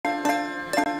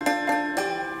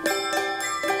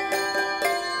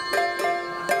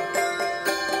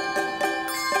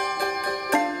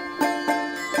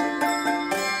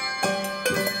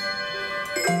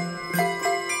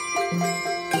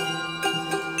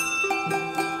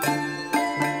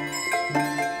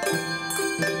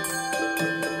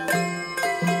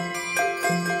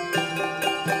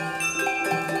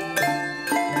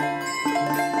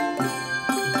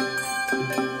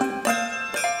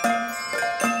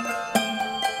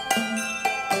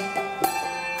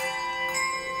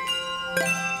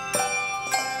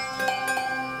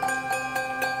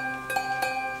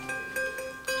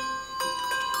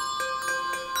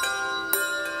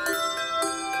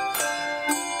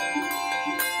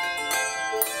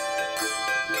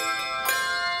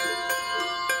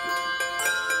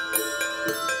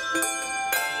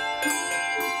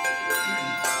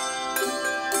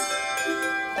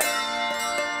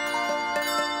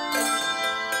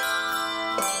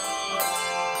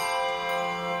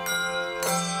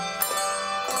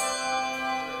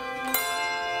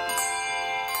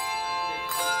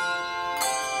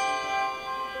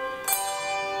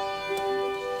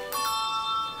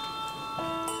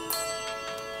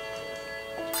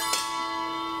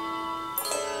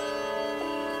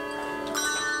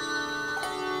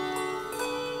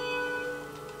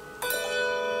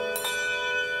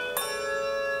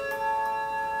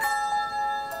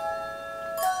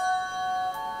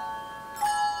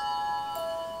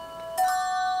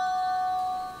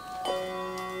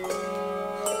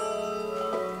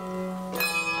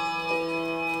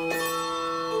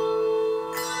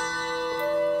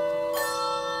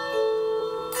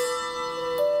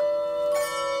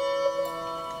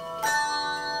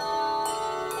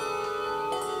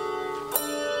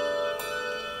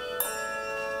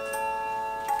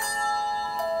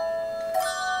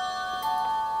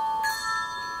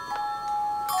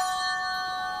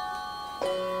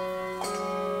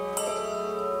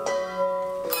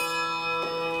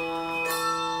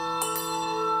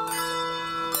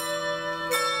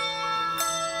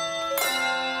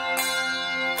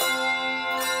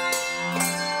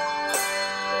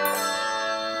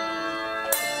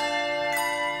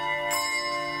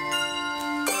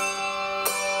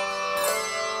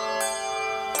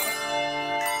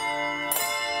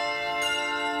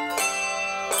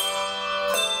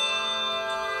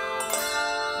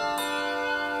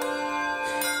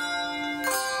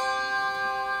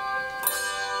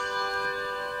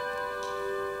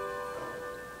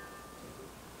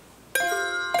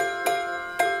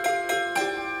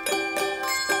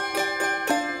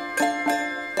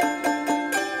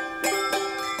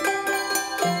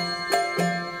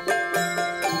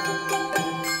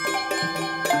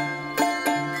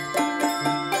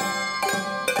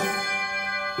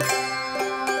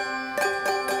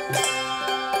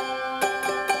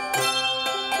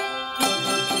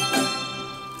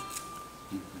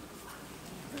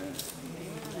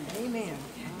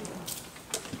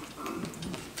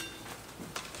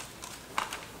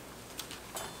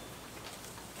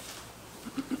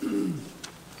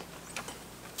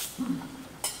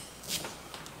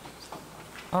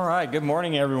All right, good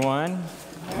morning, everyone.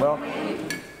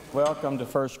 Welcome to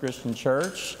First Christian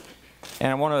Church.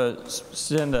 And I want to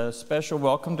send a special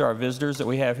welcome to our visitors that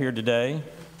we have here today.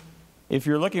 If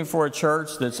you're looking for a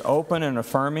church that's open and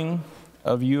affirming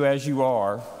of you as you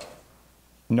are,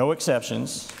 no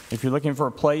exceptions. If you're looking for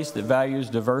a place that values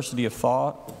diversity of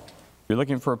thought, if you're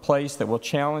looking for a place that will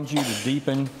challenge you to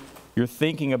deepen your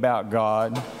thinking about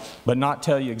God, but not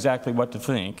tell you exactly what to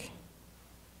think.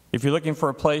 If you're looking for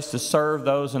a place to serve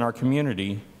those in our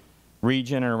community,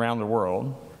 region, and around the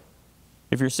world.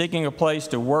 If you're seeking a place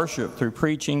to worship through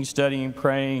preaching, studying,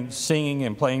 praying, singing,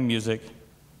 and playing music.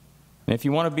 And if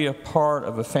you want to be a part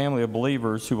of a family of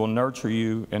believers who will nurture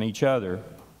you and each other,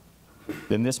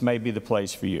 then this may be the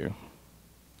place for you.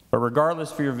 But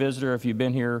regardless for your visitor, if you've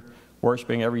been here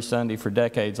worshiping every Sunday for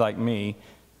decades like me,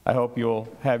 I hope you'll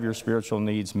have your spiritual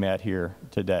needs met here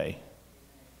today.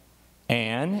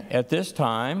 And at this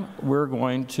time, we're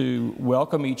going to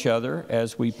welcome each other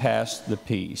as we pass the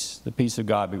peace. The peace of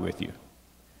God be with you.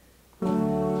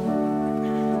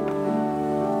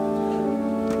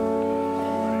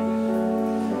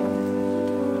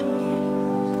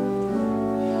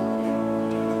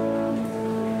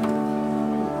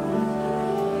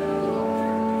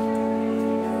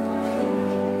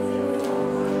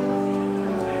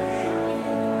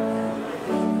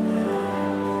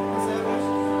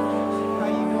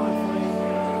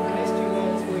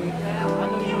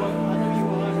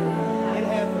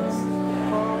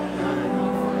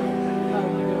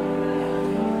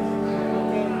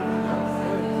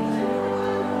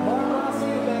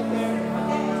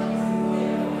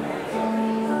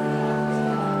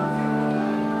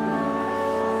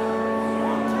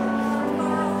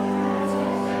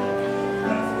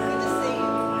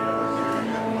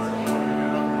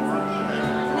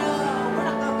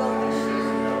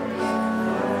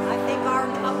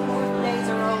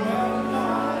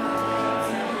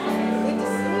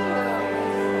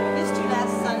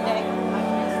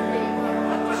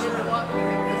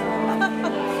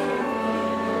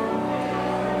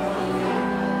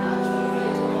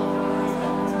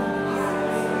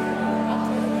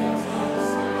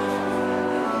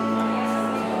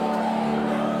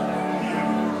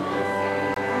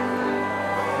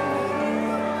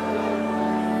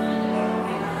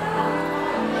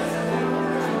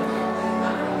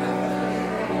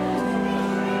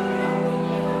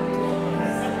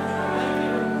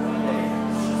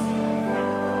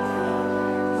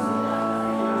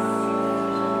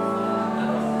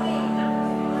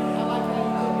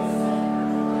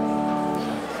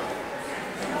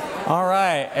 All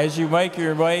right, as you make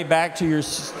your way back to your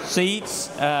seats,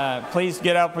 please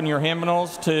get up in your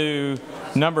hymnals to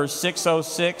number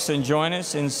 606 and join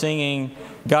us in singing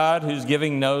God Whose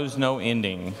Giving Knows No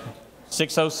Ending.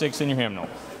 606 in your hymnal.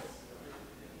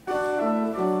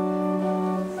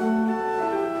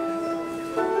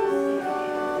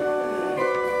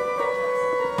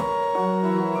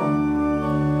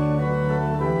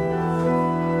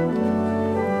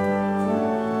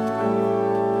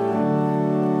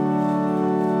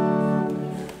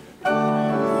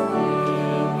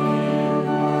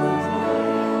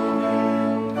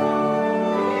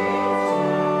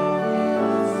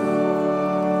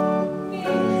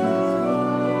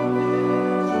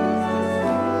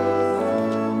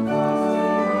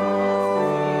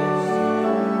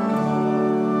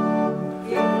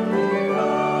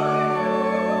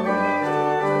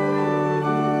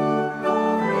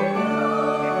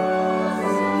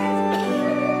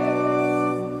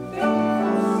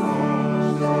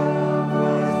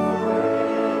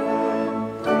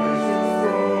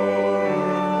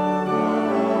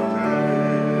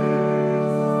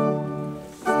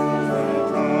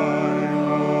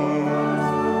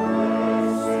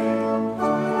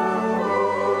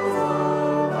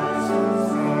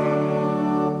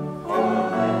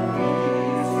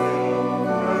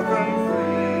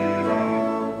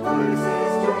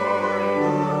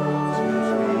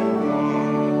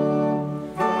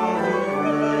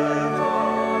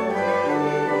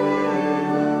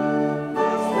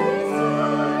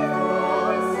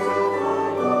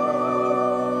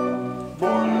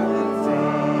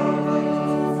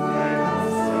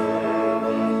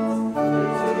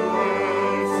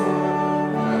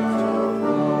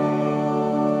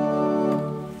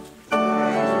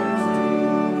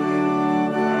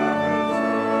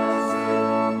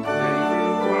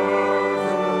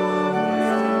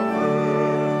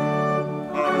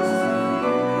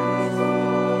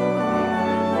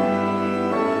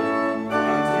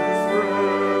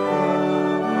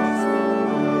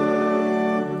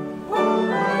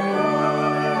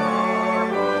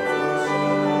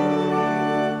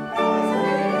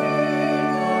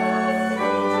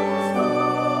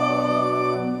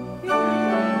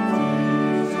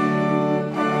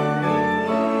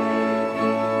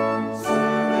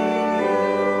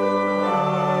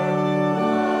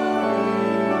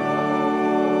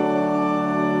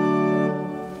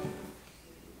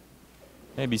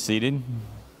 be seated.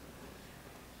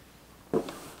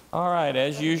 All right,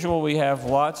 as usual, we have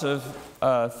lots of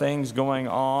things going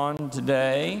on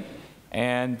today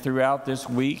and throughout this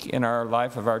week in our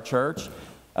life of our church.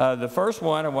 The first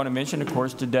one I want to mention, of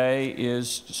course, today is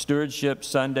Stewardship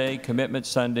Sunday, Commitment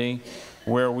Sunday,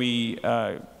 where we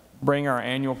bring our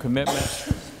annual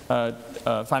commitments,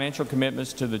 financial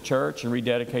commitments to the church and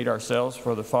rededicate ourselves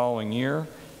for the following year.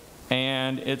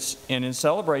 And in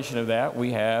celebration of that,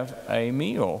 we have a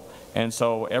meal. And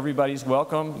so everybody's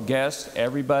welcome, guests,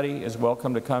 everybody is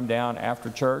welcome to come down after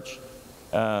church,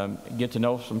 get to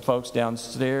know some folks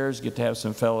downstairs, get to have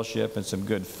some fellowship and some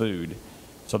good food.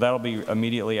 So that'll be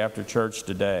immediately after church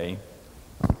today.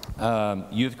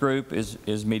 Youth group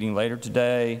is meeting later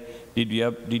today.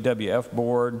 DWF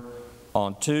board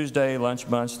on Tuesday, lunch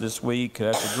bunch this week.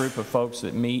 That's a group of folks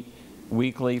that meet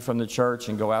weekly from the church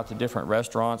and go out to different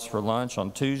restaurants for lunch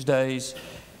on Tuesdays.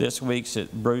 This week's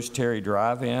at Bruce Terry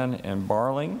Drive-In in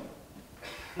Barling.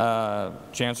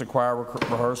 Chancellor Choir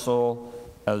rehearsal.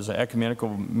 There's an ecumenical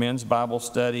men's Bible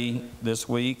study this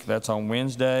week. That's on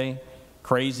Wednesday.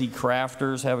 Crazy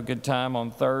Crafters have a good time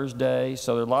on Thursday.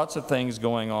 So there are lots of things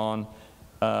going on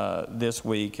this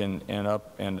week and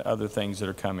other things that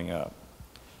are coming up.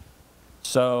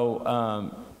 So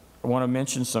I want to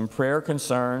mention some prayer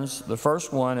concerns. The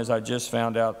first one is I just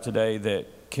found out today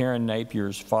that Karen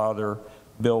Napier's father,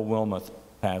 Bill Wilmoth,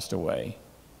 passed away.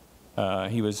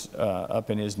 He was up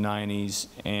in his 90s,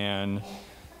 and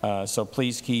so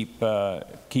please keep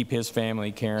his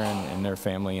family, Karen, and their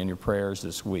family in your prayers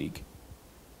this week.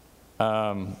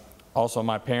 Also,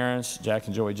 my parents, Jack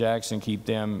and Joey Jackson, keep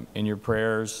them in your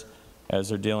prayers as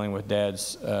they're dealing with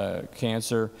Dad's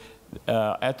cancer.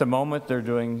 At the moment, they're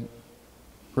doing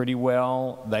pretty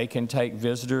well. They can take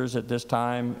visitors at this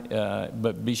time,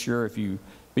 but be sure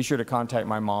to contact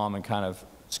my mom and kind of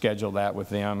schedule that with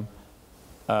them.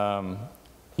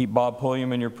 Keep Bob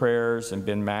Pulliam in your prayers, and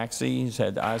Ben Maxey. He's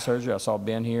had eye surgery. I saw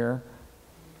Ben here.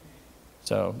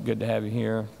 So good to have you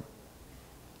here.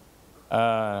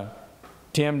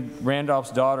 Tim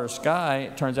Randolph's daughter,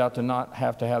 Sky, turns out to not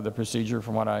have to have the procedure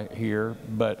from what I hear,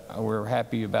 but we're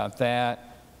happy about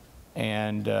that.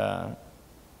 And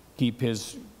keep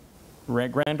his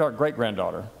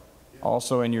great-granddaughter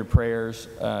also in your prayers,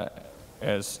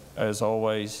 as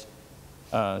always.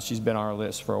 She's been on our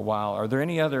list for a while. Are there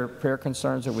any other prayer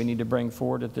concerns that we need to bring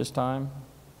forward at this time?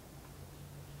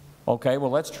 Okay,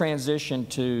 well, let's transition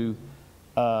to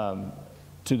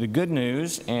the good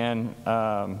news and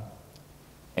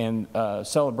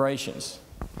celebrations.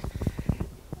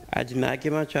 I did not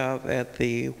get my job at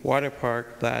the water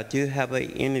park, but I do have an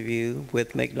interview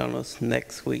with McDonald's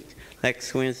next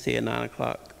Wednesday at 9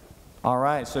 o'clock. All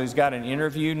right, so he's got an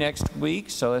interview next week,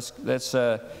 so let's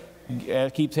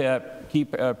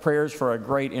keep prayers for a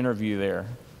great interview there.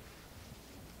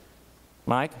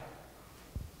 Mike?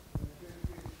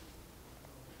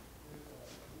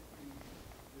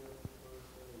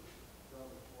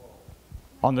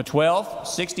 On the 12th,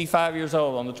 65 years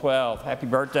old on the 12th. Happy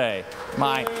birthday,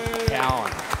 Mike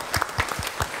Allen.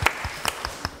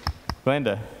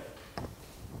 Glenda.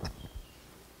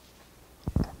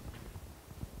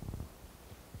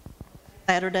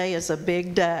 Saturday is a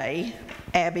big day.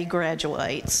 Abby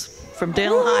graduates from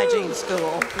dental hygiene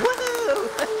school.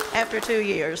 Woohoo! After 2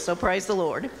 years, so praise the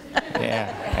Lord.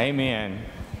 Yeah, amen.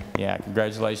 Yeah,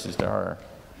 congratulations to her.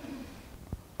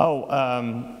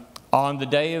 Oh, on the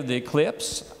day of the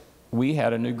eclipse, we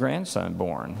had a new grandson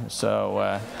born.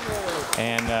 So,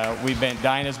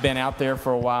 Dianna's been out there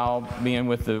for a while, being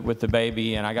with the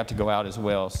baby, and I got to go out as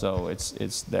well. So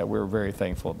it's that we're very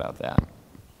thankful about that.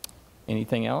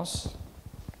 Anything else?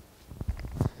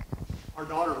 Our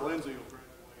daughter Lindsay will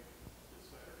graduate this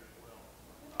Saturday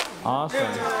as well.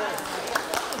 Awesome.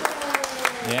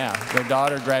 Yeah, their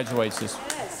daughter graduates this.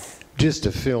 Just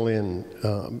to fill in,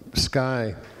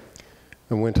 Sky,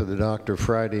 I went to the doctor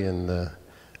Friday, and the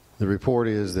report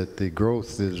is that the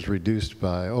growth is reduced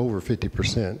by over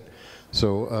 50%.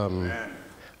 So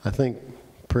I think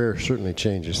prayer certainly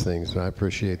changes things, and I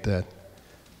appreciate that.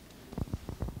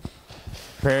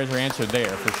 Prayers are answered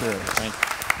there for sure. Thank you.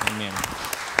 Amen.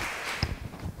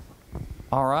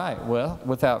 All right. Well,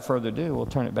 without further ado, we'll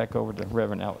turn it back over to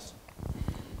Reverend Ellis.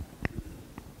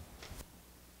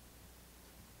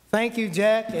 Thank you,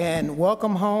 Jack, and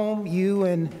welcome home, you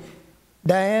and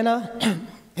Dianna.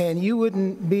 And you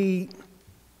wouldn't be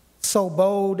so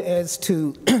bold as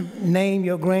to name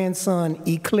your grandson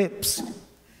Eclipse.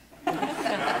 I'm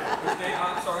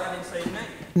sorry, I didn't say his name.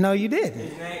 No, you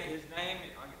didn't.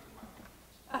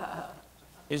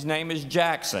 His name is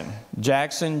Jackson.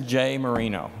 Jackson J.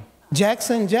 Marino.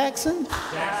 Jackson? Jackson J.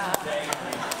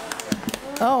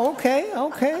 Marino. Oh,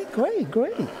 okay,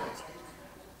 great.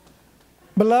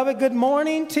 Beloved, good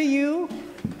morning to you.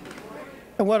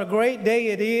 And what a great day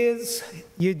it is.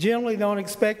 You generally don't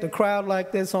expect a crowd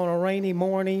like this on a rainy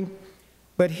morning,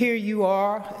 but here you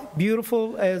are,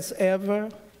 beautiful as ever.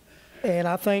 And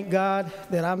I thank God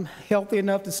that I'm healthy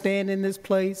enough to stand in this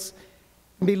place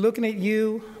and be looking at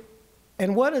you.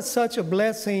 And what is such a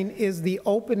blessing is the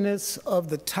openness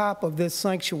of the top of this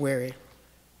sanctuary.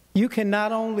 You can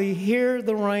not only hear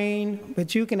the rain,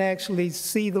 but you can actually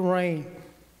see the rain.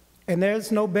 And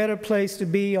there's no better place to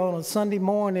be on a Sunday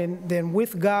morning than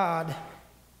with God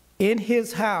in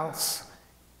his house,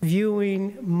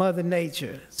 viewing Mother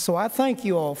Nature. So I thank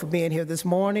you all for being here this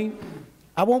morning.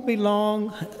 I won't be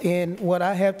long in what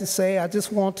I have to say. I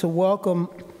just want to welcome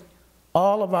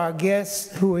all of our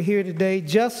guests who are here today.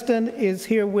 Justin is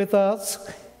here with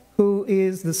us, who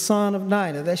is the son of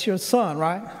Nina. That's your son,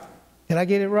 right? Did I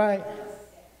get it right?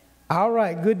 All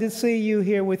right, good to see you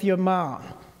here with your mom.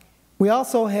 We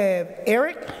also have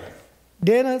Eric,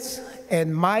 Dennis,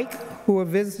 and Mike, who are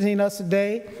visiting us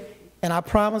today. And I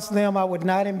promised them I would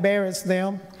not embarrass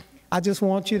them. I just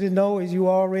want you to know, as you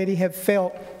already have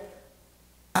felt,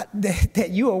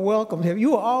 that you are welcomed here.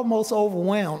 You are almost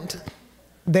overwhelmed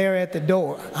there at the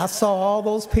door. I saw all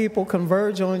those people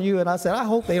converge on you, and I said, I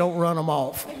hope they don't run them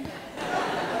off.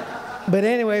 But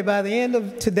anyway, by the end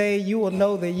of today, you will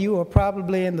know that you are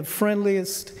probably in the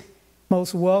friendliest,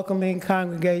 most welcoming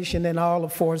congregation in all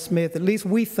of Fort Smith. At least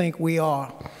we think we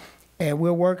are, and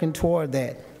we're working toward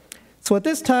that. So at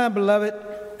this time, beloved,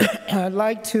 I'd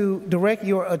like to direct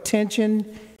your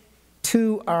attention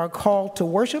to our call to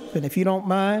worship, and if you don't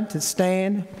mind, to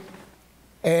stand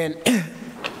and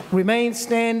remain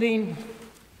standing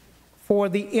for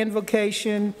the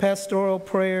invocation, pastoral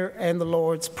prayer, and the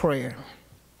Lord's Prayer.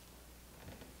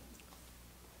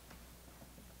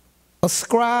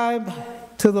 Ascribe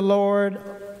to the Lord,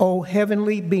 O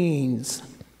heavenly beings.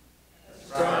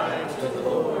 Ascribe to the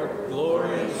Lord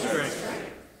glory and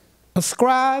strength.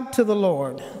 Ascribe to the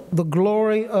Lord the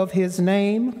glory of his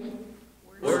name.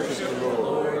 Worship the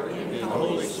Lord in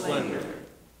holy splendor.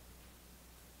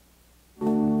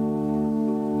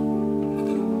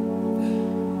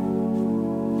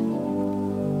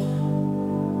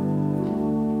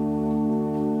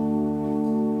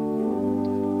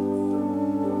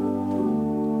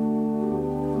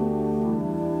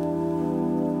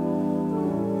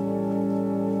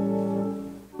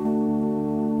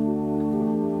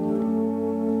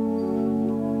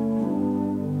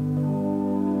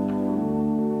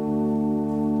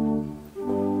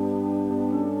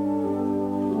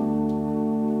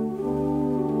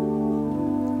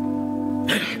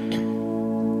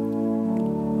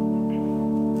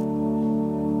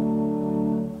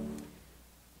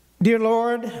 Dear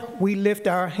Lord, we lift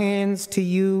our hands to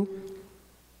you.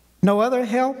 No other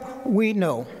help we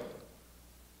know.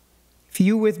 If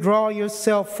you withdraw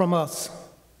yourself from us,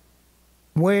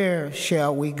 where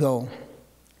shall we go?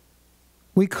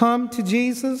 We come to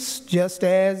Jesus just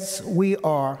as we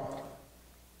are,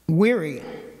 weary,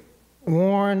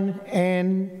 worn,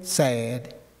 and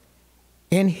sad.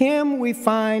 In him we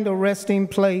find a resting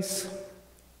place,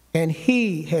 and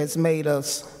he has made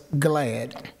us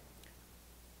glad.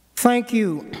 Thank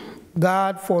you,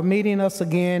 God, for meeting us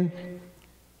again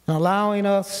and allowing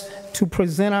us to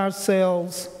present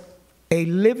ourselves a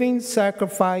living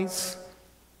sacrifice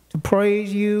to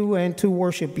praise you and to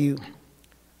worship you.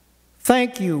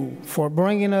 Thank you for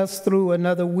bringing us through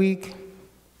another week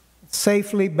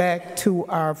safely back to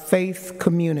our faith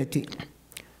community.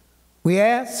 We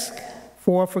ask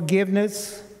for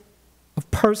forgiveness of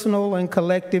personal and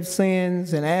collective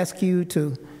sins and ask you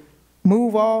to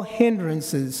move all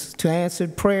hindrances to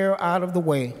answered prayer out of the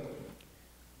way.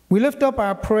 We lift up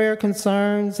our prayer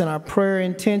concerns and our prayer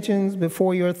intentions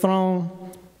before your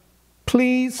throne.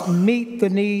 Please meet the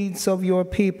needs of your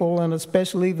people, and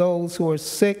especially those who are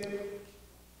sick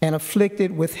and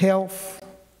afflicted with health,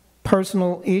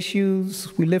 personal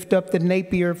issues. We lift up the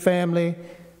Napier family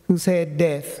who's had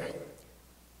death.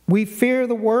 We fear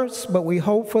the worst, but we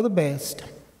hope for the best.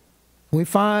 We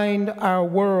find our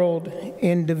world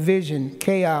in division,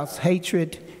 chaos,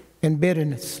 hatred, and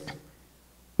bitterness.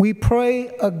 We pray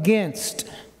against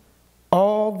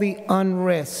all the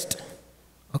unrest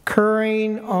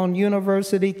occurring on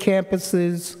university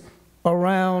campuses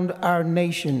around our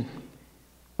nation.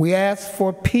 We ask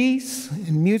for peace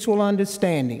and mutual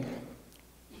understanding.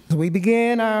 As we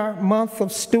begin our month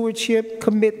of stewardship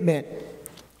commitment,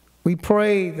 we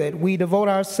pray that we devote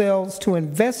ourselves to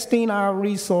investing our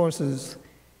resources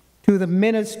to the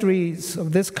ministries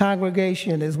of this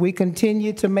congregation as we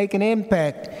continue to make an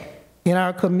impact in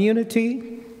our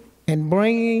community and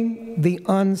bringing the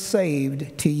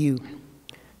unsaved to you.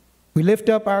 We lift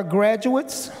up our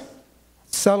graduates,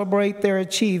 celebrate their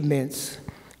achievements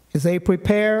as they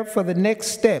prepare for the next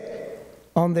step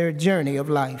on their journey of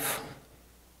life.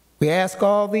 We ask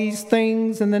all these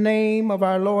things in the name of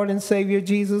our Lord and Savior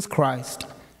Jesus Christ,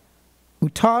 who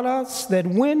taught us that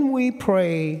when we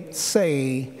pray,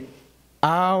 say,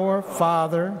 Our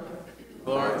Father,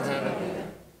 who art in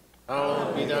heaven,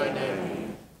 hallowed be thy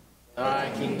name.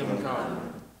 Thy kingdom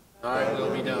come, thy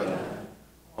will be done,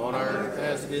 on earth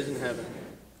as it is in heaven.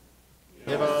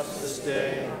 Give us this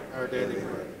day our daily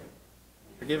bread.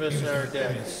 Forgive us our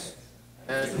debts,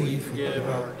 as we forgive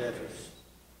our debtors.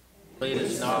 Lead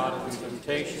us not into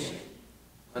temptation,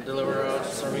 but deliver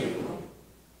us from evil.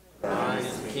 For thine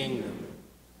is the kingdom,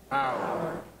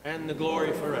 power, and the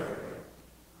glory forever.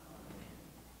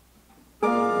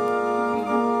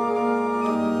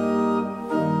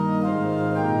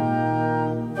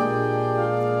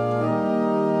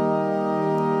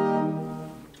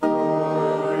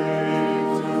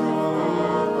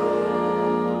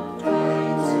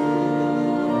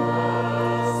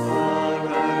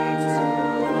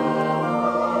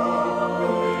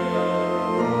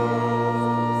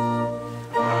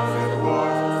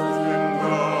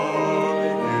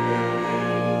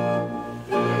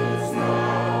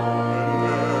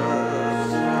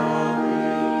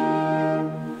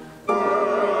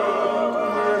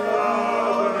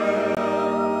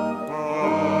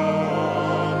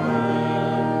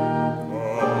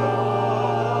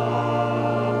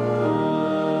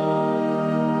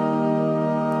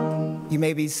 You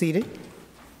may be seated.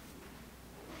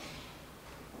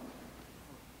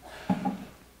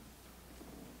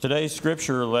 Today's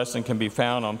scripture lesson can be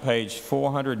found on page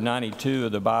 492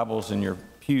 of the Bibles in your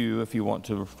pew if you want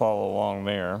to follow along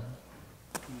there.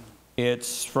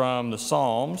 It's from the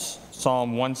Psalms,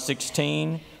 Psalm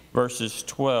 116, verses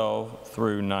 12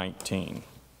 through 19.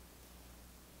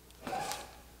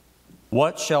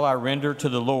 What shall I render to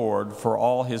the Lord for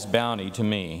all his bounty to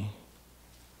me?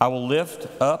 I will lift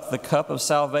up the cup of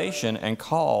salvation and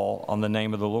call on the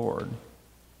name of the Lord.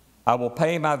 I will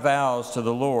pay my vows to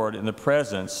the Lord in the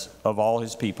presence of all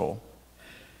his people.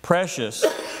 Precious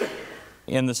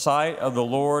in the sight of the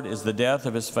Lord is the death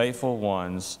of his faithful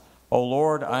ones. O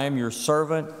Lord, I am your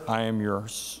servant. I am your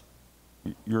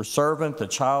servant, the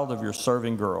child of your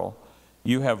serving girl.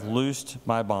 You have loosed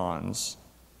my bonds.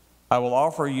 I will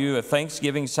offer you a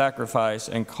thanksgiving sacrifice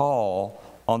and call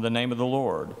on the name of the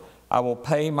Lord. I will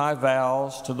pay my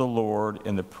vows to the Lord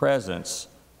in the presence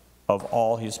of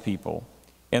all his people.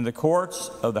 In the courts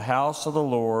of the house of the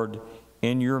Lord,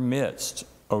 in your midst,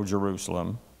 O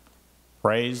Jerusalem,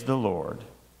 praise the Lord.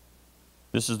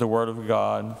 This is the word of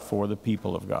God for the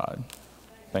people of God.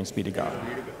 Thanks be to God.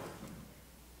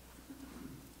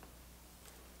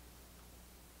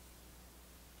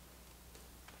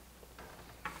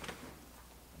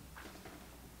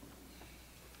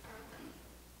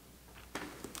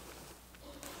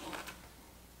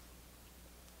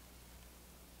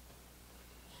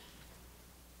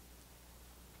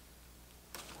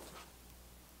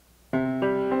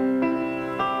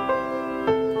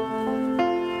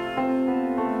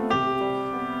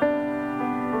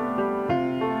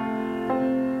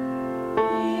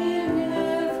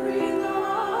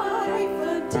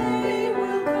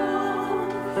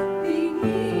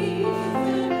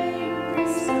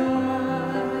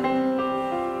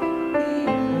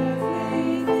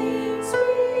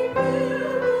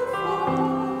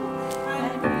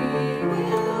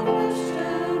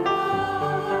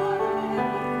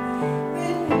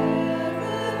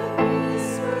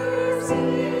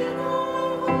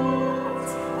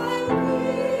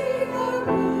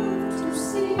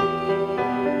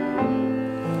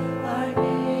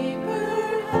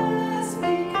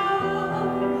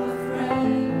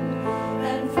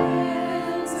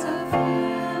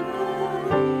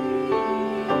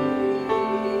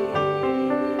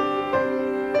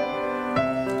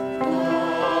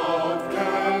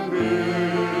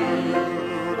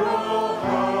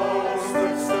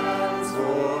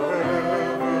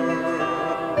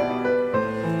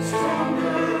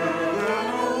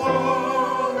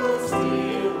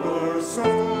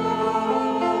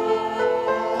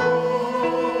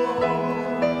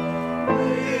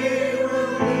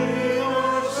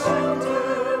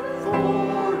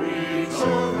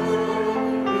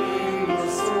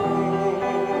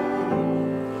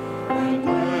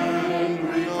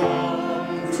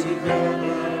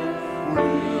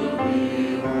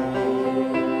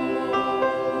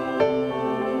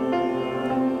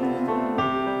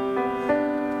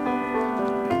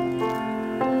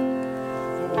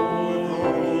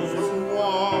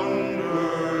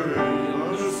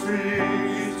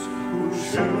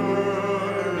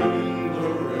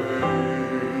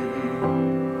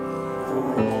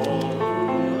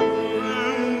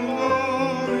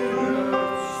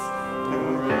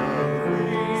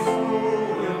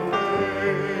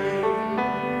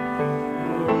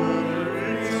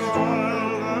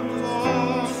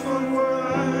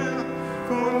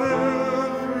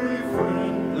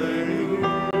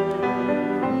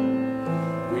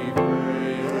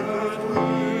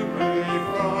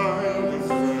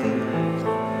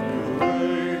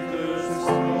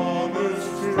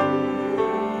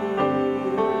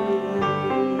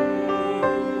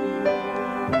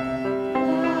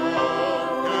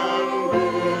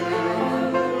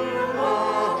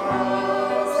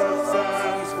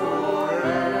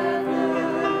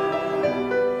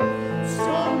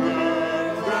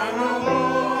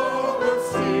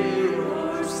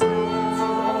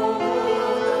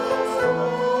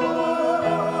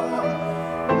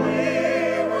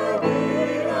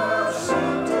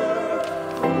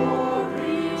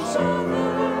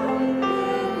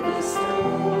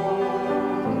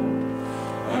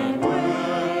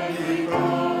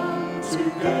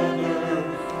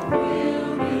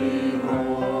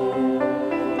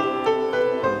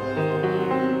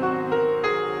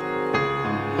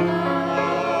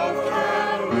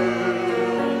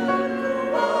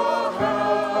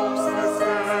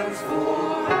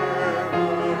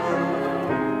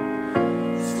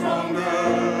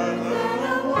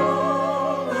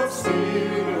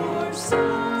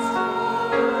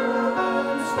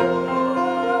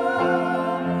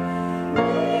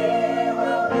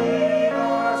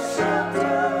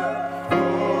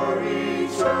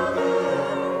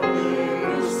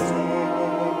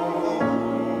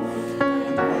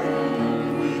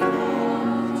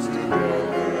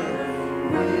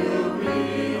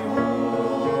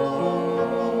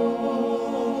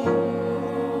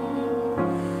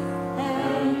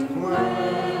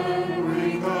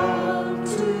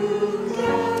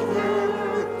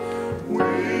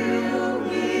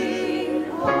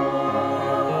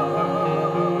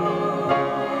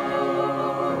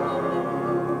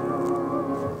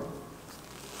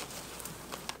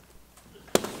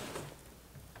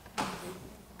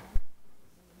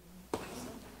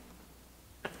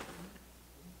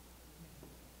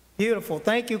 Beautiful.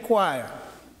 Thank you, choir.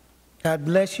 God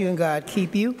bless you and God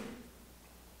keep you.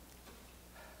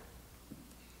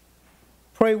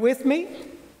 Pray with me.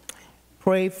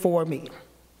 Pray for me.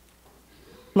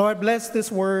 Lord, bless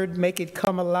this word. Make it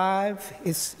come alive.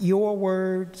 It's your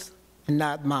words and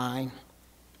not mine.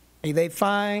 May they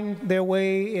find their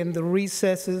way in the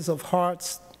recesses of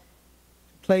hearts,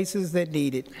 places that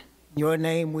need it. In your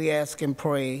name we ask and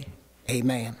pray.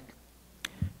 Amen.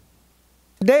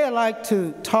 Today I'd like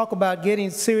to talk about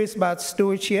getting serious about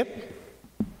stewardship,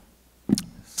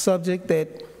 subject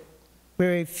that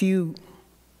very few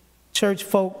church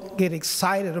folk get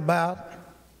excited about.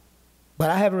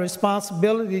 But I have a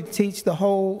responsibility to teach the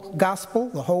whole gospel,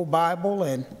 the whole Bible,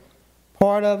 and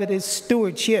part of it is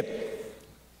stewardship.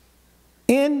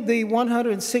 In the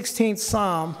 116th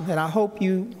Psalm, and I hope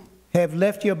you have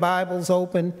left your Bibles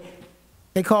open,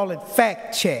 they call it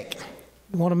fact check.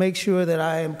 You want to make sure that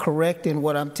I am correct in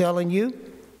what I'm telling you.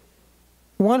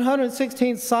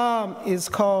 116th Psalm is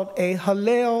called a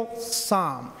Hallel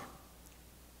Psalm.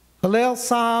 Hallel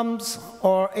Psalms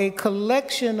are a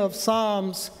collection of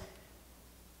psalms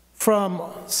from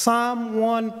Psalm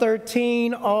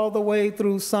 113 all the way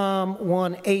through Psalm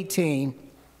 118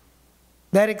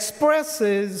 that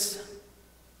expresses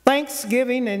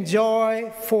thanksgiving and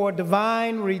joy for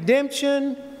divine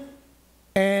redemption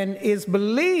and is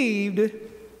believed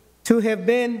to have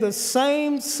been the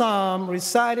same psalm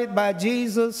recited by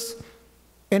Jesus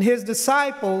and his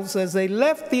disciples as they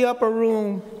left the upper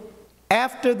room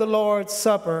after the Lord's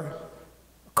Supper,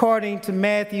 according to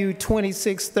Matthew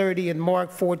 26:30 and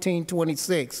Mark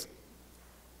 14:26.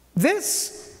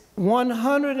 This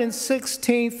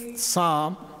 116th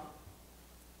Psalm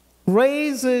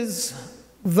raises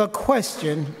the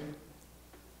question,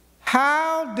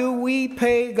 how do we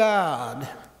pay God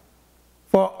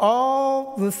for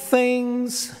all the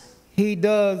things he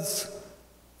does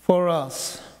for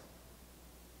us?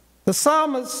 The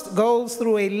psalmist goes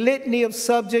through a litany of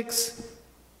subjects,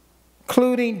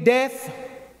 including death,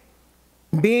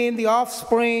 being the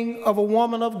offspring of a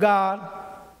woman of God.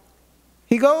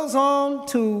 He goes on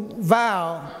to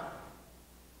vow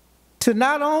to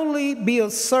not only be a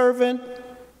servant,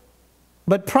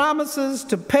 but promises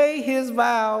to pay his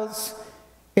vows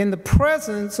in the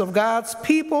presence of God's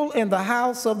people in the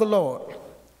house of the Lord.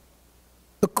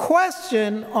 The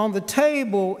question on the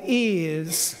table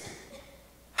is,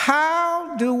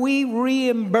 how do we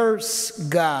reimburse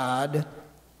God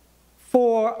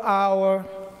for our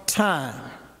time,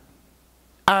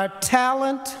 our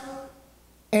talent,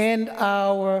 and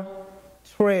our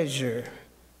treasure?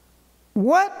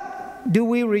 What do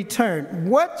we return?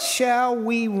 What shall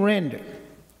we render?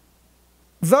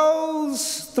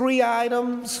 Those three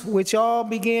items, which all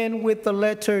begin with the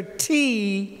letter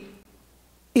T,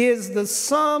 is the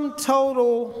sum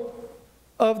total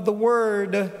of the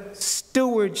word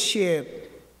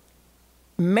stewardship,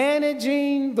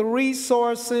 managing the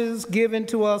resources given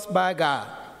to us by God.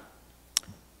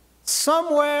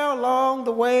 Somewhere along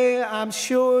the way, I'm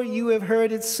sure you have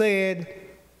heard it said,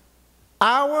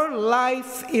 our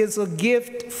life is a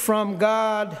gift from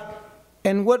God,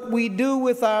 and what we do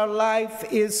with our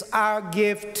life is our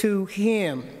gift to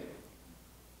him.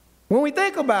 When we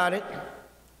think about it,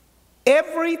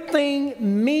 everything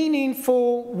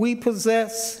meaningful we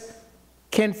possess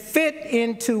can fit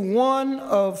into one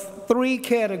of three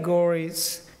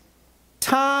categories: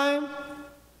 time,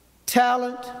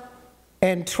 talent,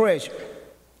 and treasure.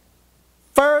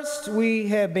 First, we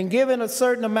have been given a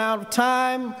certain amount of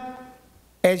time,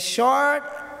 as short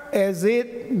as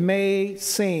it may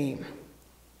seem.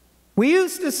 We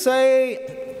used to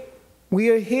say, we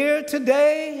are here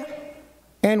today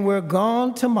and we're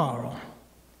gone tomorrow.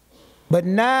 But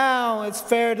now it's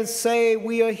fair to say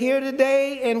we are here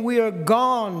today and we are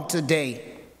gone today.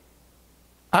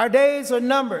 Our days are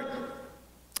numbered,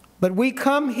 but we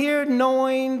come here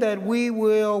knowing that we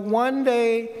will one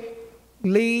day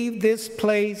leave this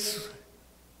place.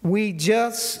 We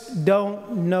just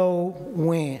don't know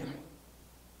when.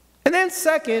 And then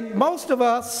second, most of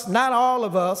us, not all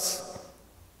of us,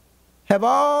 have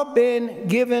all been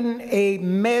given a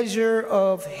measure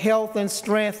of health and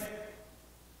strength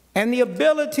and the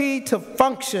ability to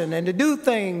function and to do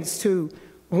things to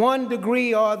one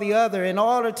degree or the other in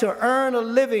order to earn a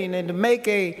living and to make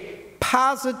a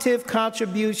positive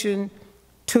contribution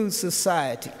to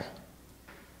society.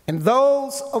 And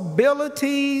those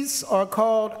abilities are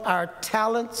called our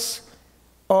talents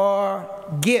or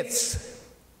gifts.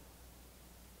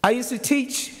 I used to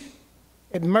teach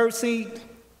at Mercy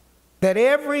that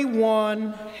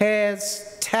everyone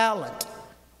has talent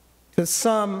to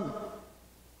some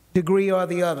degree or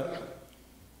the other.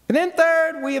 And then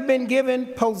third, we have been given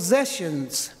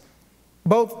possessions,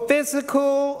 both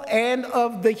physical and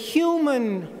of the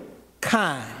human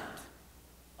kind.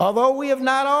 Although we have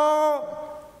not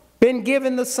all been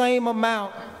given the same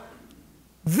amount,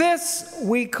 this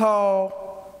we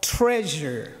call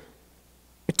treasure.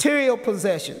 Material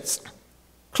possessions,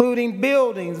 including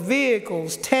buildings,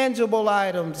 vehicles, tangible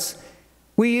items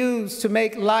we use to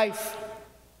make life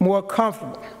more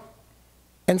comfortable.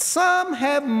 And some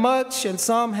have much and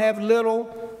some have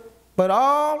little, but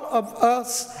all of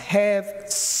us have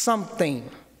something.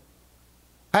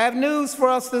 I have news for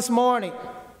us this morning.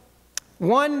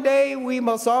 One day we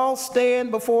must all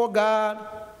stand before God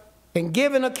and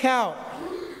give an account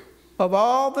of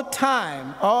all the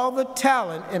time, all the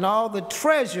talent, and all the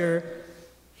treasure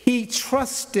He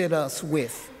trusted us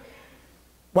with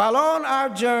while on our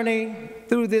journey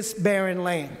through this barren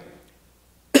land.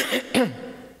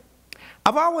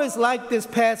 I've always liked this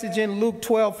passage in Luke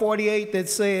 12:48 that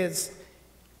says,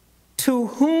 "To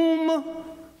whom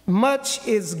much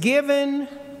is given,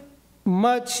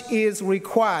 much is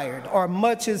required," or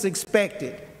much is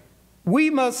expected.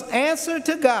 We must answer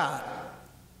to God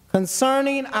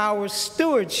concerning our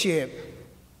stewardship,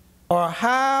 or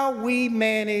how we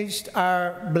managed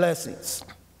our blessings.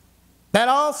 That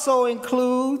also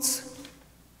includes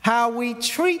how we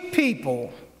treat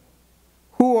people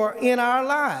who are in our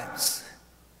lives.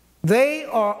 They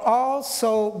are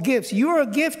also gifts. You're a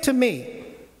gift to me.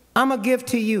 I'm a gift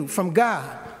to you from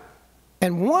God.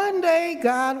 And one day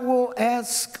God will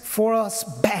ask for us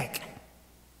back.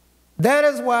 That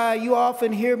is why you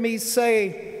often hear me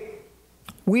say,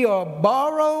 we are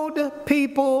borrowed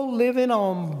people living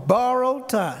on borrowed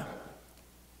time.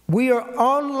 We are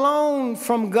on loan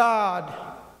from God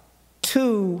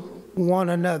to one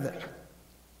another.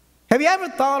 Have you ever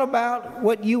thought about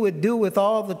what you would do with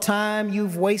all the time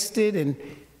you've wasted and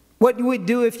what you would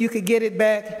do if you could get it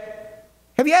back?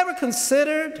 Have you ever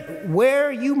considered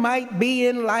where you might be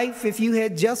in life if you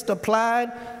had just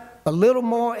applied a little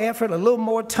more effort, a little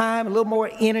more time, a little more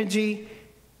energy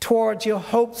towards your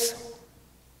hopes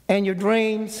and your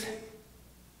dreams?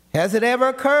 Has it ever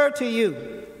occurred to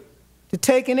you to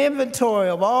take an inventory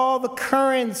of all the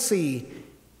currency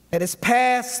that has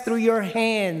passed through your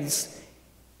hands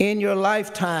in your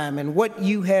lifetime and what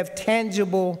you have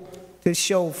tangible to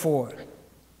show for it?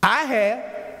 I have,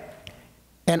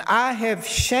 and I have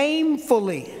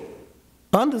shamefully,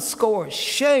 underscore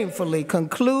shamefully,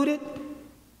 concluded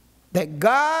that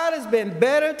God has been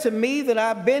better to me than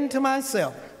I've been to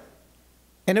myself.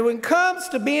 And when it comes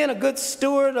to being a good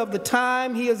steward of the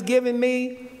time He has given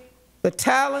me, the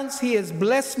talents He has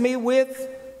blessed me with,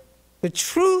 the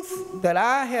truth that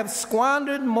I have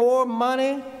squandered more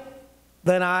money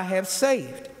than I have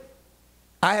saved,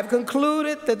 I have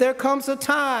concluded that there comes a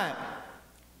time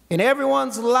in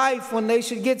everyone's life when they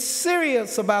should get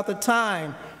serious about the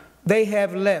time they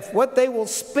have left, what they will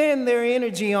spend their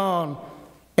energy on,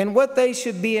 and what they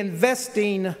should be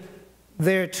investing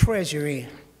their treasure in.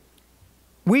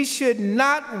 We should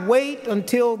not wait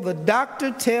until the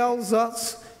doctor tells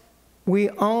us we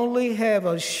only have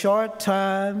a short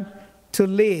time to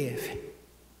live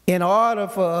in order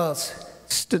for us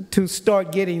to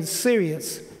start getting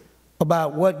serious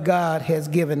about what God has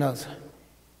given us.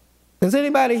 Does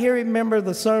anybody here remember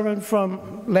the sermon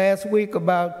from last week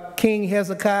about King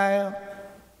Hezekiah,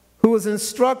 who was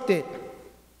instructed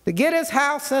to get his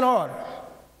house in order?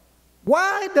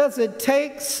 Why does it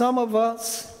take some of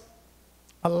us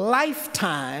a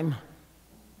lifetime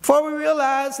before we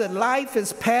realize that life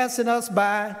is passing us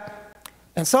by,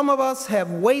 and some of us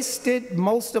have wasted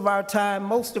most of our time,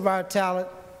 most of our talent,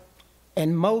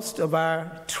 and most of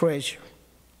our treasure?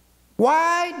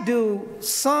 Why do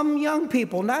some young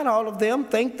people, not all of them,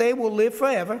 think they will live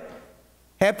forever,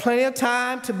 have plenty of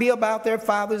time to be about their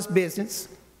father's business?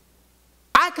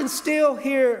 I can still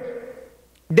hear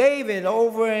David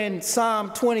over in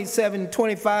Psalm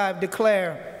 27:25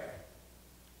 declare,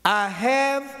 "I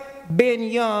have been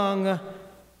young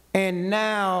and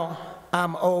now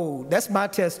I'm old." That's my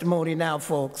testimony now,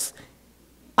 folks.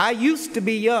 I used to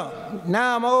be young,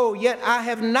 now I'm old, yet I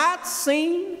have not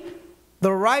seen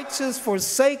the righteous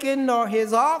forsaken nor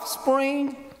his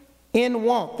offspring in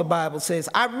want, the Bible says.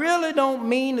 I really don't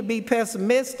mean to be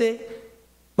pessimistic,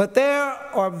 but there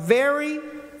are very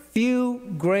few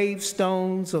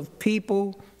gravestones of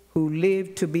people who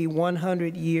lived to be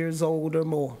 100 years old or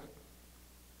more.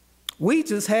 We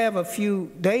just have a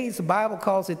few days. The Bible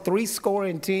calls it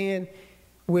 70,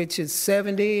 which is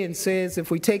 70, and says if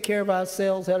we take care of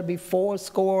ourselves, that'll be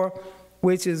 80,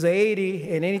 which is 80,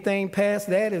 and anything past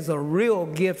that is a real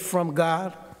gift from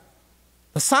God.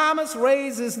 The psalmist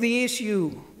raises the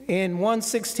issue in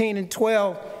 1:16 and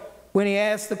 12 when he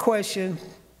asked the question,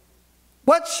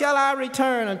 what shall I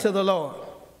return unto the Lord?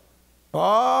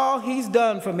 All he's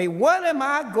done for me. What am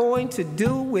I going to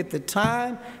do with the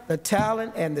time, the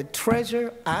talent, and the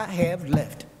treasure I have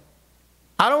left?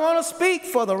 I don't want to speak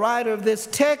for the writer of this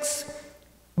text,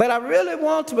 but I really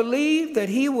want to believe that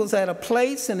he was at a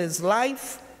place in his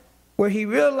life where he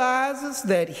realizes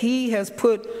that he has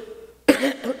put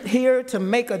here to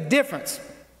make a difference.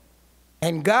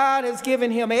 And God has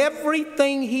given him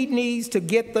everything he needs to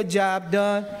get the job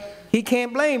done. He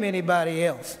can't blame anybody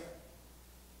else.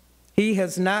 He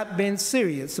has not been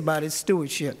serious about his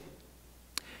stewardship.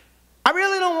 I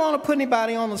really don't want to put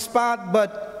anybody on the spot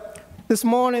this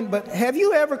morning, but have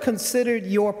you ever considered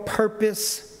your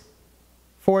purpose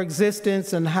for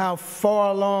existence and how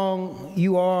far along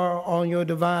you are on your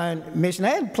divine mission? I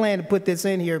hadn't planned to put this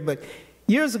in here, but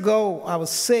years ago I was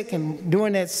sick, and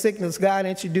during that sickness, God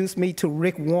introduced me to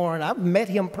Rick Warren. I've met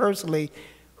him personally,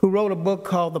 who wrote a book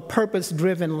called The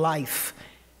Purpose-Driven Life.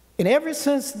 And ever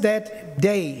since that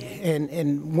day,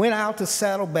 and went out to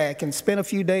Saddleback and spent a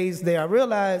few days there, I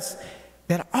realized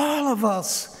that all of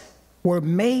us were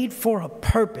made for a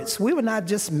purpose. We were not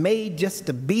just made just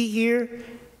to be here.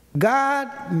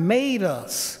 God made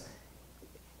us,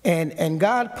 and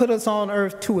God put us on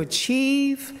earth to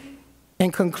achieve,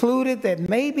 and concluded that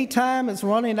maybe time is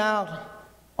running out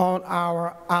on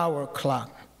our hour clock.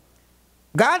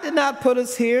 God did not put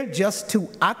us here just to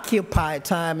occupy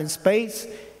time and space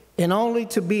and only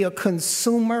to be a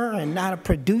consumer and not a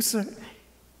producer.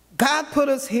 God put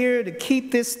us here to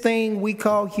keep this thing we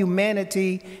call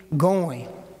humanity going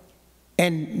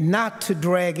and not to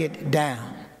drag it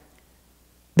down.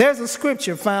 There's a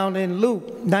scripture found in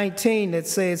Luke 19 that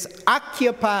says,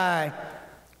 occupy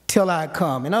till I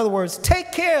come. In other words,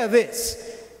 take care of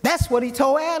this. That's what he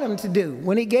told Adam to do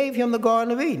when he gave him the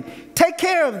Garden of Eden. Take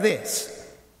care of this.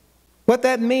 What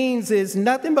that means is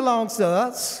nothing belongs to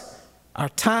us. Our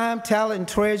time, talent, and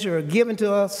treasure are given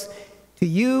to us to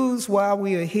use while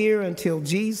we are here until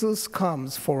Jesus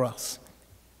comes for us.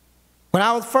 When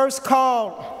I was first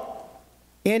called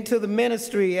into the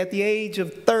ministry at the age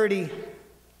of 30,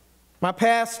 my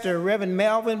pastor, Reverend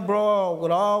Melvin Broyle,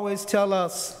 would always tell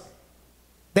us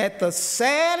that the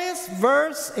saddest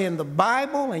verse in the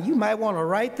Bible, and you might want to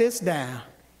write this down,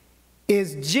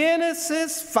 is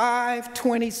Genesis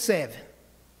 5:27.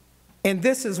 And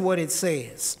this is what it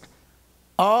says.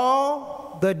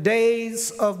 All the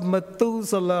days of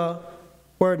Methuselah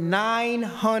were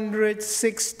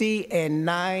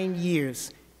 969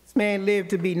 years. This man lived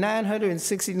to be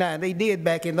 969. They did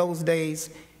back in those days,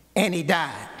 and he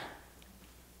died.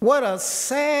 What a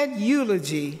sad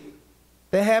eulogy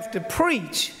to have to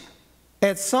preach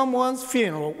at someone's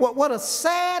funeral. What a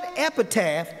sad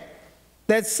epitaph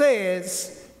that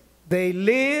says they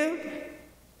lived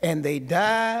and they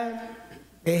died.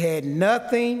 They had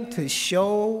nothing to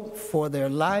show for their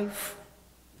life.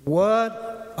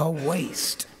 What a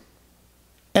waste.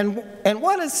 And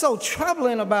what is so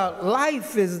troubling about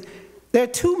life is there are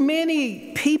too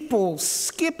many people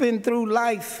skipping through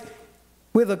life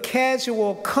with a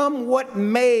casual come what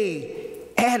may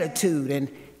attitude and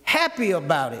happy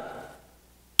about it.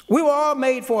 We were all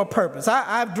made for a purpose.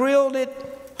 I've drilled it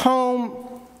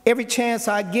home every chance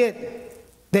I get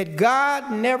that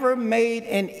God never made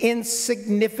an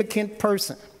insignificant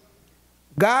person.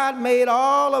 God made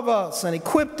all of us and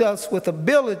equipped us with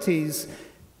abilities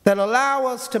that allow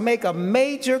us to make a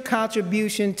major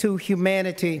contribution to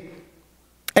humanity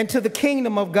and to the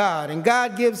kingdom of God. And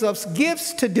God gives us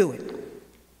gifts to do it.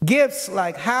 Gifts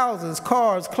like houses,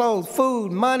 cars, clothes,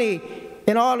 food, money,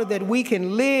 in order that we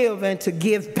can live and to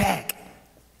give back.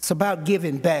 It's about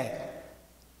giving back.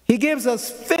 He gives us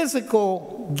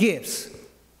physical gifts,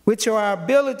 which are our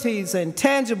abilities and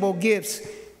tangible gifts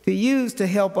to use to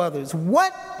help others.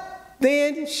 What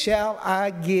then shall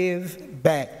I give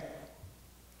back?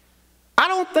 I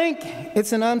don't think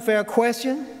it's an unfair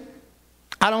question.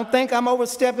 I don't think I'm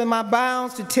overstepping my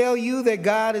bounds to tell you that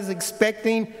God is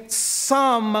expecting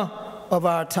some of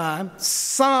our time,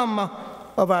 some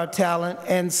of our talent,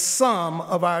 and some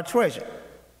of our treasure.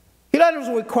 He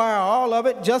doesn't require all of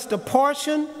it, just a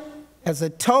portion as a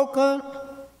token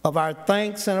of our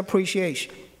thanks and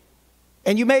appreciation.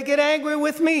 And you may get angry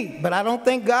with me, but I don't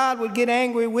think God would get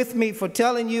angry with me for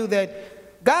telling you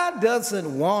that God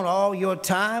doesn't want all your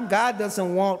time. God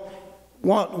doesn't want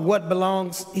what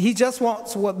belongs. He just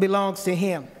wants what belongs to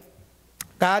him.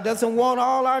 God doesn't want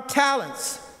all our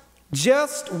talents,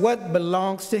 just what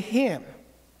belongs to him.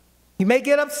 You may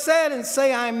get upset and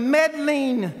say, I'm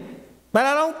meddling, but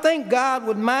I don't think God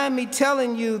would mind me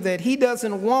telling you that he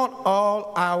doesn't want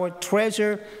all our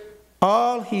treasure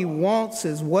All he wants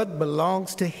is what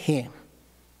belongs to him.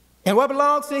 And what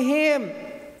belongs to him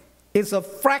is a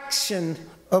fraction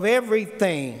of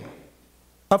everything,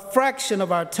 a fraction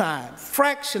of our time,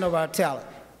 fraction of our talent,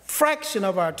 fraction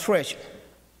of our treasure.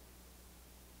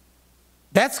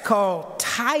 That's called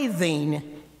tithing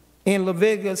in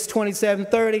Leviticus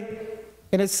 27:30,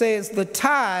 and it says the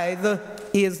tithe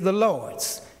is the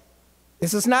Lord's.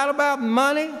 This is not about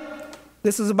money.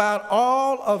 This is about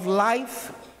all of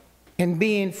life and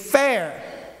being fair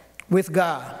with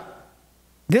God.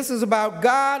 This is about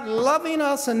God loving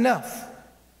us enough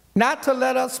not to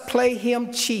let us play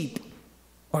him cheap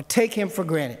or take him for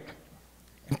granted.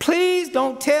 And please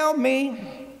don't tell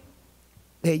me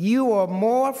that you are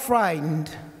more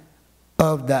frightened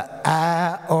of the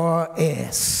IRS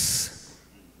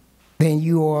than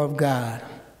you are of God.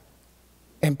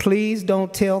 And please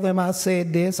don't tell them I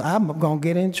said this. I'm going to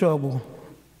get in trouble.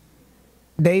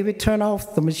 David, turn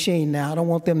off the machine now. I don't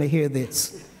want them to hear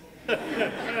this. The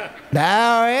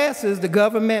IRS is the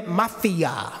government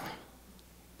mafia.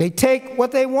 They take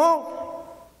what they want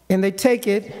and they take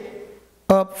it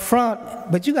up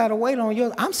front, but you got to wait on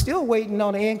yours. I'm still waiting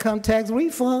on the income tax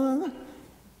refund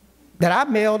that I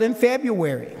mailed in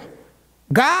February.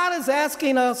 God is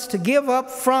asking us to give up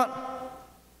front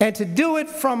and to do it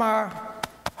from our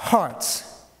hearts.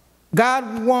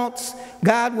 God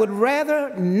would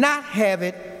rather not have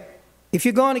it. If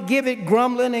you're going to give it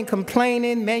grumbling and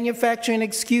complaining, manufacturing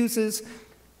excuses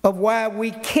of why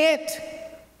we can't,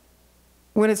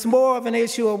 when it's more of an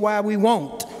issue of why we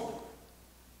won't.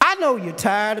 I know you're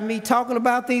tired of me talking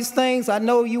about these things. I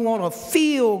know you want a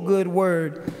feel-good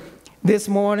word this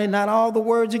morning. Not all the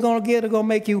words you're going to get are going to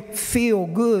make you feel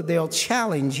good. They'll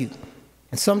challenge you.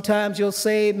 And sometimes you'll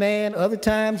say, man, other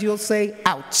times you'll say,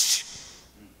 ouch.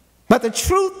 But the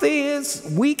truth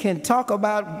is, we can talk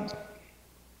about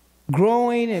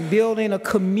growing and building a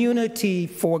community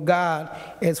for God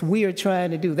as we are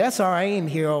trying to do. That's our aim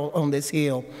here on this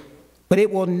hill. But it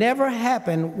will never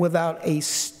happen without a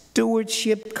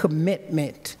stewardship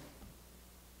commitment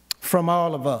from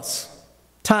all of us.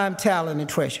 Time, talent, and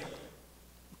treasure.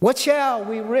 What shall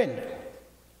we render?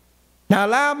 Now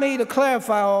allow me to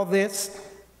clarify all this,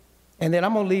 and then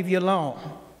I'm going to leave you alone.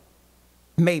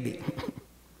 Maybe.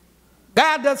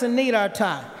 God doesn't need our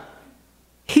time.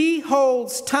 He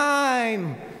holds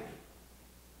time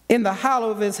in the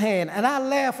hollow of his hand. And I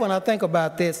laugh when I think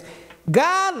about this.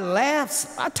 God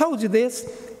laughs, I told you this,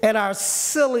 at our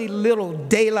silly little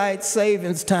daylight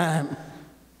savings time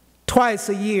twice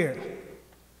a year.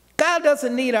 God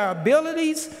doesn't need our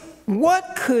abilities.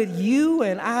 What could you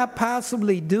and I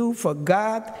possibly do for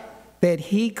God that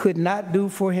he could not do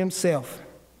for himself?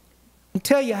 I'll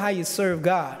tell you how you serve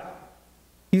God.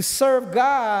 You serve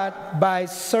God by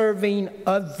serving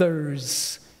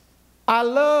others. I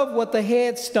love what the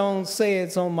headstone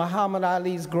says on Muhammad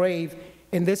Ali's grave,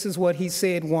 and this is what he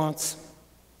said once.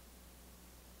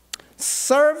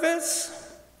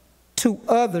 Service to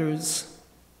others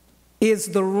is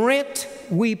the rent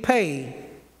we pay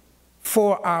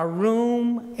for our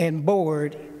room and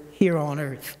board here on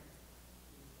earth.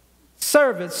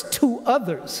 Service to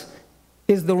others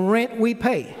is the rent we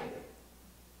pay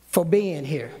for being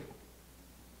here.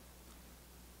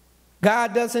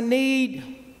 God doesn't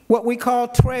need what we call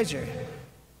treasure.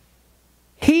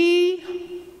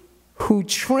 He who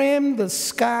trimmed the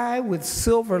sky with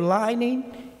silver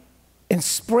lining and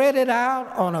spread it out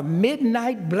on a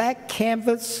midnight black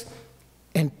canvas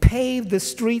and paved the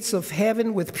streets of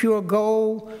heaven with pure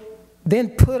gold, then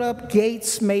put up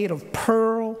gates made of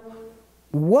pearl.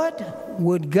 What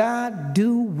would God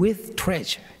do with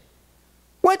treasure?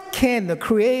 What can the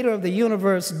creator of the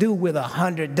universe do with a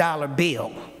 $100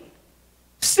 bill?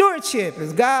 Stewardship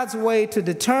is God's way to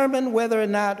determine whether or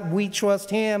not we trust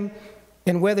him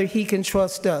and whether he can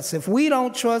trust us. If we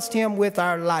don't trust him with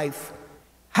our life,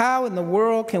 how in the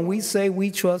world can we say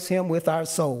we trust him with our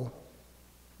soul?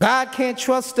 God can't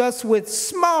trust us with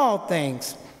small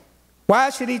things. Why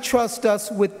should he trust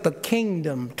us with the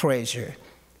kingdom treasure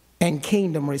and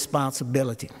kingdom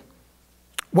responsibility?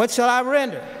 What shall I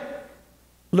render?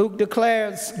 Luke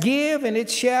declares, give and it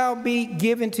shall be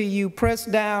given to you,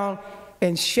 pressed down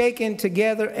and shaken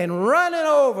together and running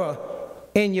over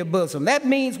in your bosom. That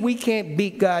means we can't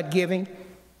beat God giving.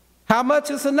 How much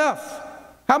is enough?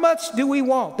 How much do we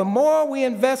want? The more we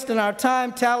invest in our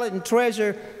time, talent, and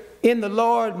treasure in the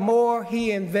Lord, more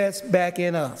he invests back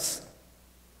in us.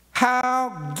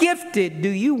 How gifted do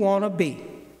you want to be?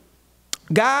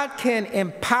 God can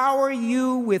empower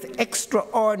you with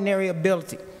extraordinary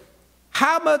ability.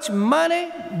 How much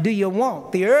money do you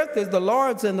want? The earth is the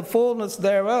Lord's and the fullness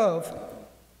thereof.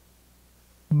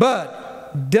 But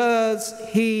does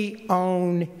he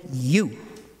own you?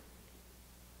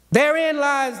 Therein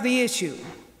lies the issue.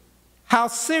 How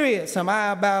serious am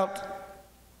I about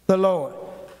the Lord?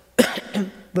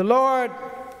 The Lord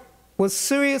was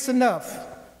serious enough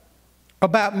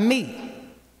about me,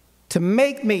 to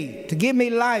give me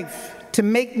life, to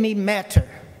make me matter.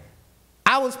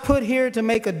 I was put here to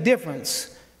make a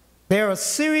difference. There are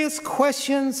serious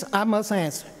questions I must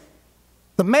answer.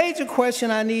 The major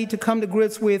question I need to come to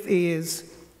grips with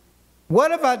is,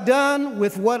 what have I done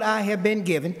with what I have been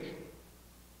given?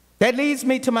 That leads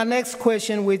me to my next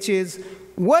question, which is,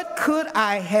 what could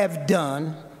I have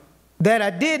done that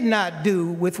I did not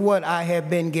do with what I have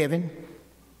been given?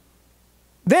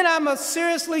 Then I must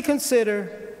seriously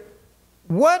consider,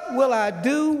 what will I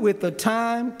do with the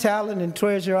time, talent, and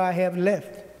treasure I have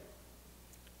left?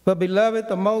 But beloved,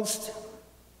 the most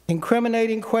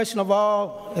incriminating question of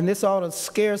all, and this ought to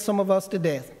scare some of us to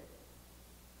death,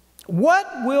 what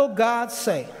will God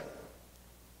say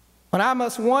when I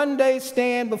must one day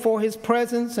stand before his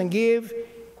presence and give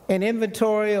an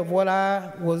inventory of what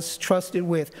I was trusted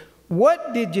with?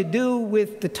 What did you do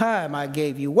with the time I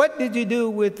gave you? What did you do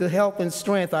with the health and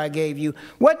strength I gave you?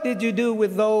 What did you do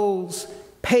with those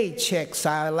paychecks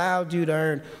I allowed you to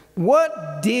earn?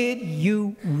 What did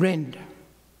you render?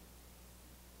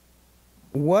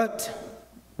 What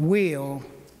will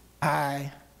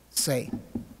I say?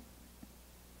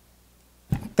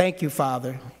 Thank you,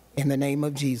 Father, in the name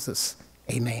of Jesus.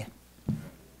 Amen.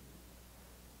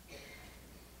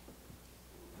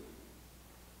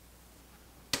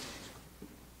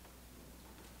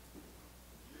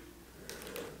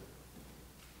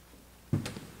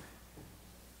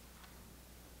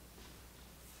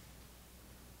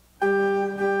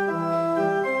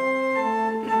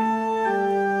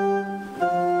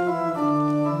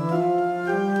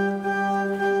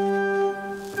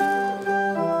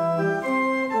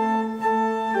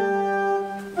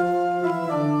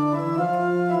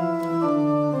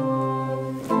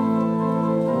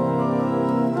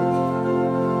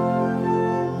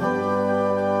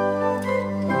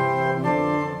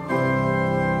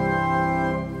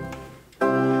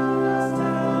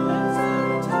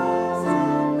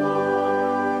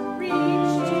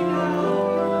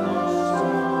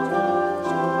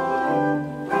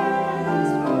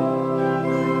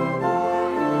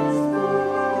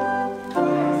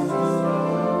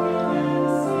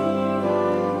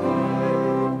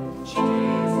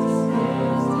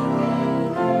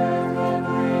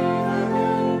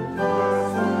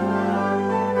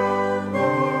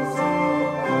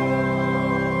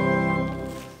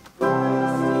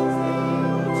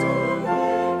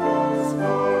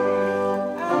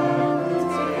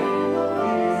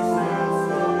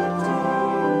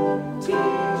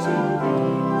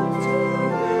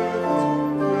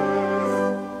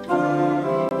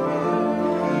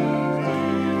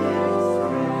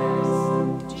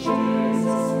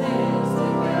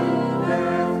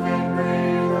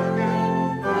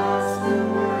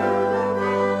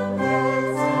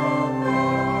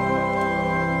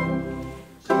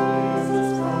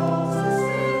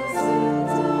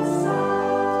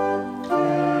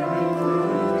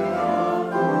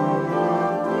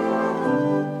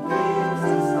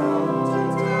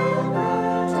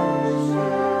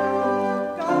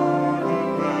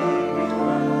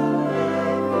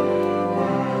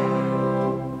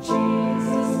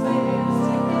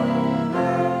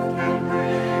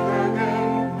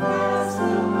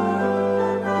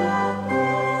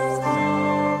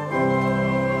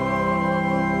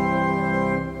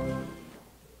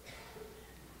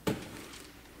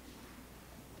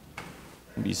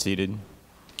 Be seated.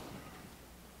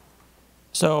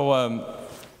 So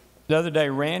the other day,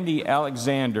 Randy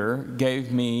Alexander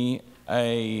gave me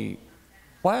a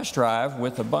flash drive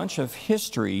with a bunch of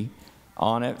history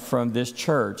on it from this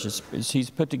church. He's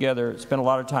put together, spent a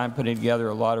lot of time putting together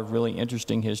a lot of really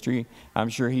interesting history. I'm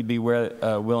sure he'd be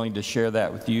willing to share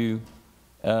that with you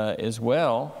as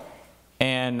well.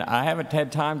 And I haven't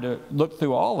had time to look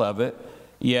through all of it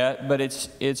yet, but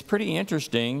it's pretty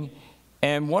interesting.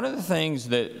 And one of the things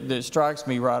that strikes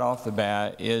me right off the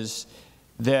bat is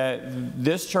that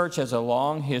this church has a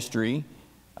long history,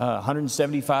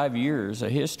 175 years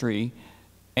of history,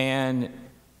 and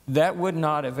that would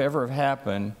not have ever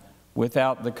happened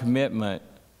without the commitment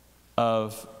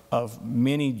of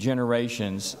many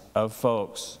generations of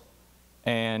folks.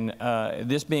 And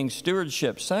this being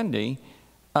Stewardship Sunday,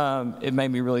 it made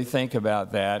me really think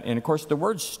about that. And of course, the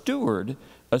word steward,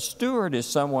 a steward is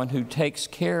someone who takes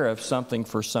care of something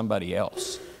for somebody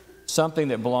else, something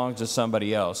that belongs to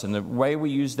somebody else. And the way we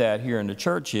use that here in the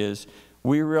church is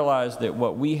we realize that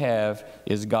what we have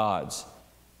is God's.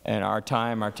 and our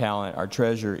time, our talent, our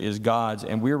treasure is God's,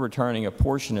 and we're returning a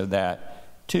portion of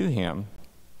that to Him.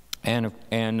 And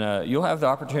you'll have the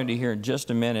opportunity here in just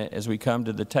a minute as we come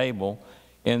to the table,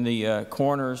 in the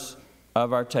corners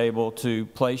of our table, to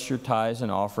place your tithes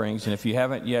and offerings. And if you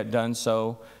haven't yet done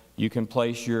so, you can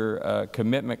place your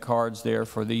commitment cards there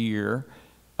for the year,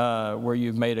 where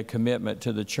you've made a commitment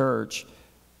to the church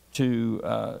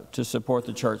to support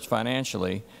the church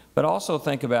financially. But also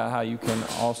think about how you can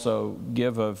also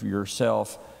give of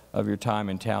yourself, of your time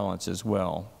and talents as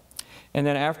well. And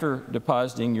then after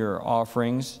depositing your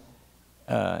offerings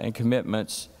and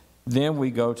commitments, then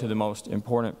we go to the most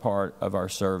important part of our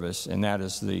service, and that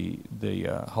is the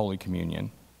Holy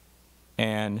Communion.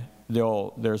 And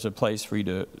there's a place for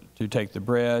you to take the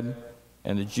bread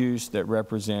and the juice that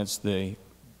represents the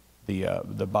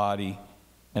body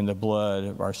and the blood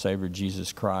of our Savior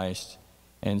Jesus Christ.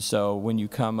 And so when you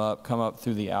come up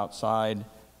through the outside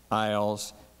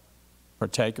aisles,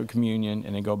 partake of communion,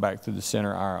 and then go back through the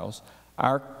center aisles.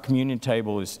 Our communion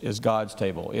table is God's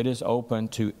table. It is open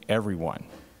to everyone,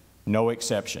 no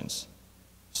exceptions.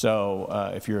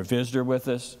 So if you're a visitor with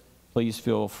us, please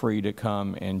feel free to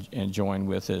come and join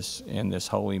with us in this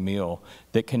holy meal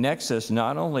that connects us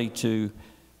not only to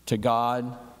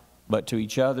God, but to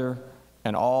each other,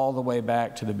 and all the way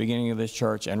back to the beginning of this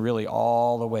church, and really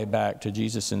all the way back to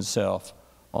Jesus himself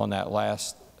on that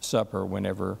Last Supper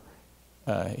whenever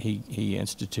he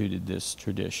instituted this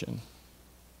tradition.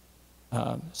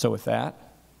 So with that,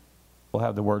 we'll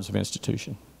have the words of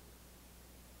institution.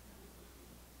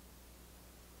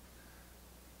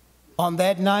 On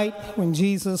that night when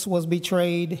Jesus was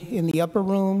betrayed in the upper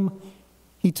room,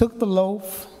 he took the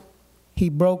loaf, he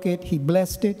broke it, he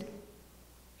blessed it.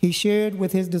 He shared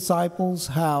with his disciples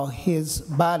how his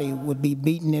body would be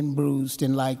beaten and bruised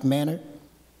in like manner.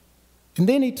 And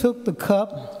then he took the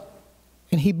cup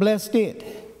and he blessed it.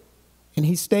 And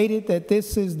he stated that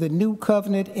this is the new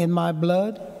covenant in my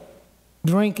blood.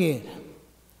 Drink it.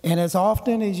 And as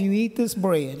often as you eat this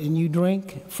bread and you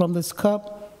drink from this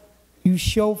cup, you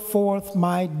show forth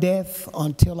my death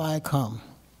until I come.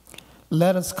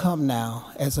 Let us come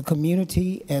now as a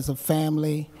community, as a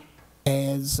family,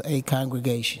 as a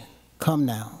congregation. Come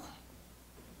now.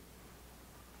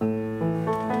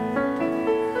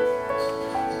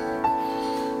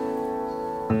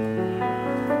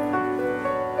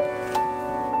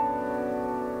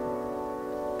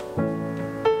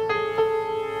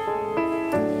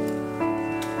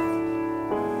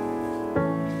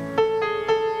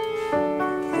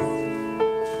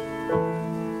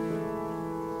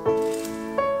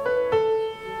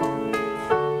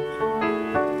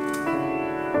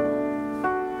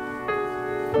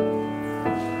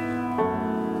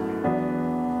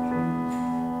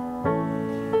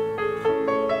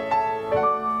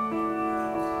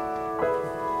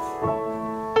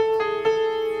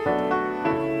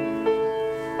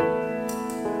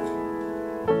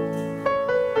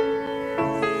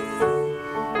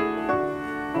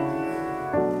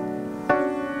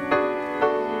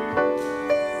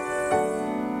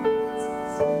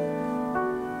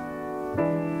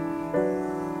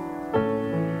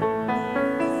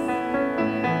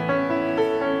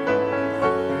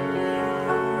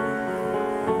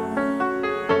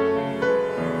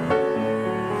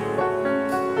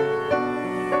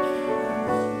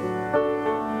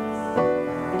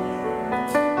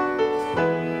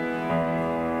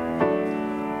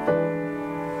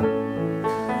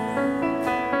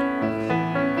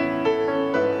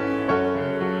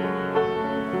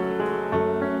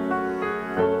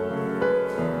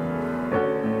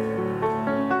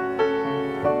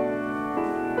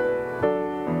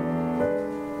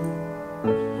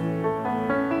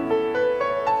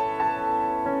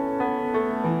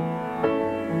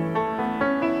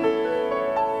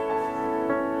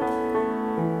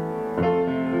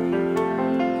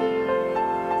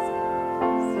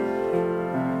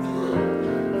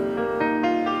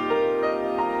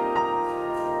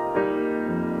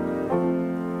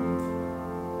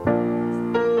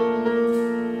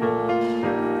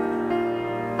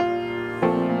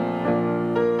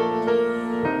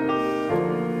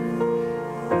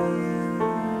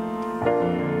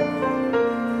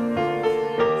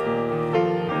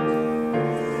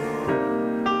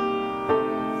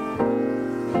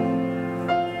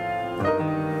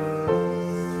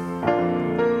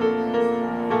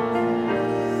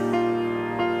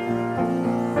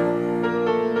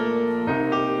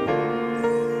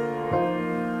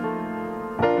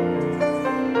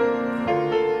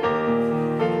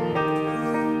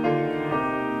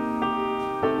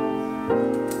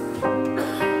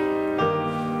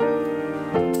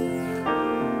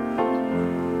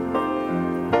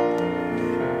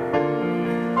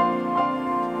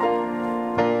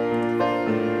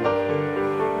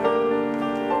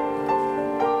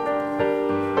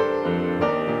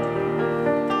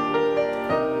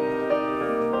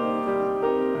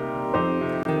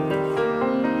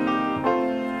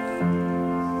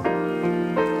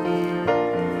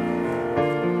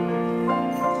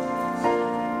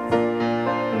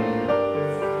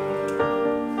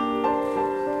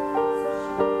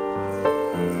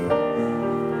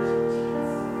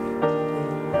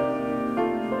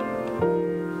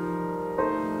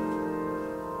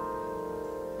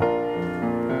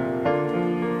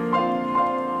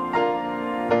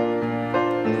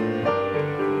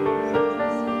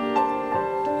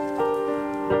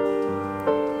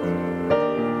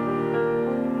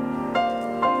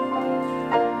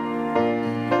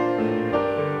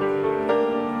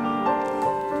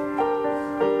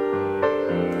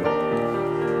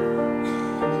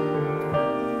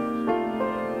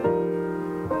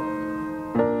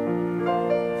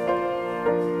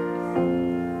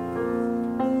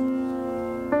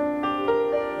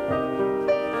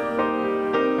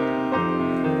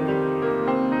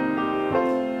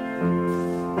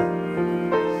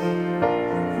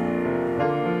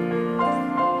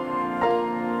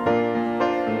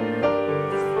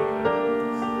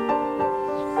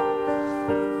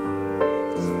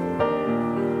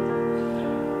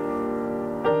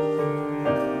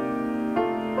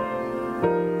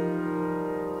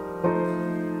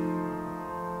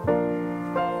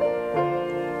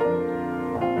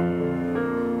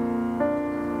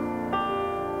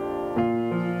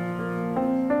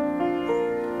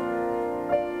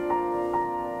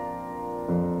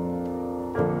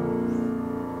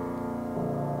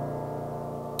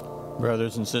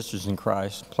 Brothers and sisters in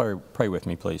Christ, pray with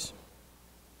me, please.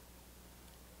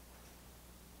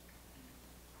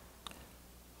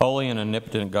 Holy and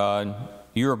omnipotent God,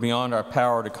 you are beyond our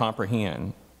power to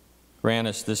comprehend. Grant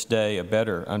us this day a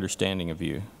better understanding of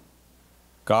you.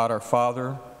 God our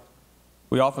Father,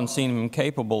 we often seem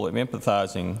incapable of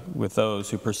empathizing with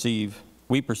those who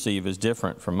we perceive as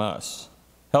different from us.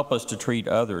 Help us to treat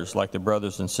others like the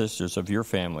brothers and sisters of your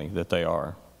family that they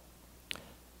are.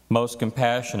 Most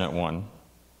compassionate one,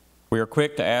 we are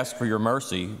quick to ask for your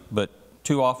mercy, but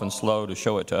too often slow to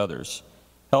show it to others.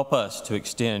 Help us to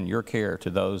extend your care to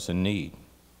those in need.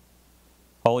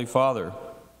 Holy Father,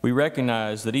 we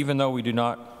recognize that even though we do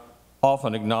not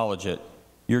often acknowledge it,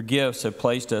 your gifts have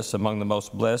placed us among the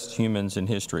most blessed humans in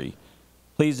history.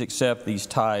 Please accept these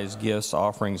tithes, gifts,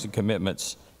 offerings, and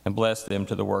commitments, and bless them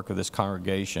to the work of this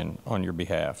congregation on your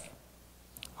behalf.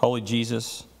 Holy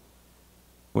Jesus,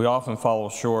 we often fall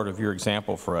short of your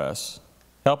example for us.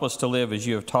 Help us to live as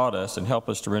you have taught us, and help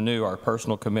us to renew our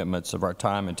personal commitments of our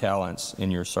time and talents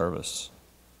in your service.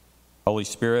 Holy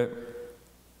Spirit,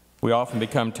 we often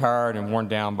become tired and worn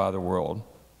down by the world.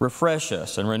 Refresh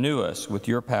us and renew us with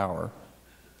your power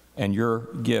and your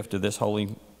gift of this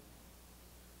holy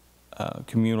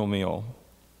communal meal,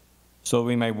 so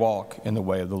we may walk in the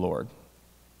way of the Lord.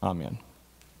 Amen.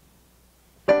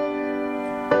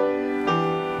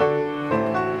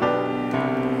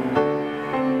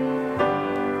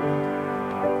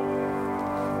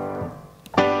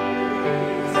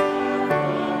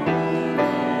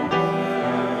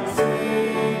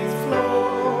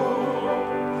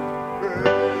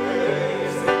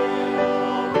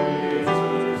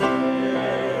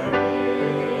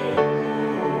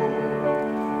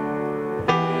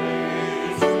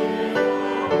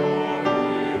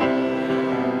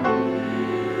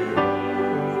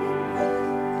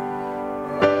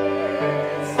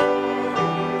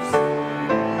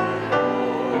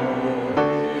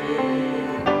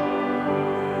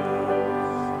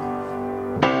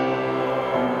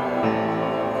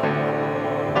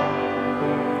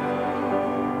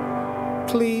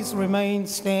 Please remain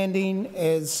standing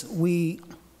as we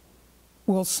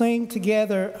will sing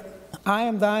together, I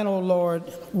Am Thine, O Lord,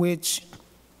 which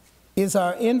is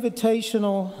our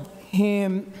invitational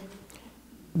hymn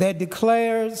that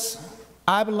declares,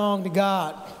 I belong to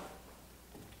God.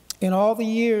 In all the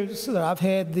years that I've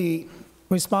had the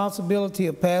responsibility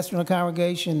of pastoring a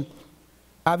congregation,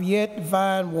 I've yet to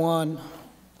find one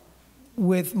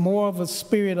with more of a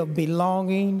spirit of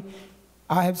belonging.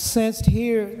 I have sensed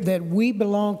here that we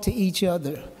belong to each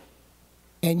other,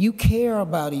 and you care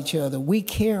about each other. We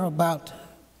care about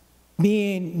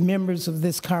being members of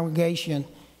this congregation.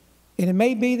 And it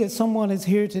may be that someone is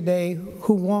here today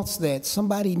who wants that.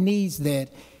 Somebody needs that.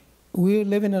 We're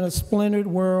living in a splintered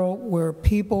world where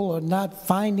people are not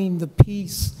finding the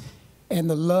peace and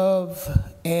the love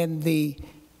and the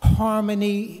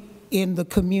harmony in the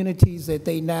communities that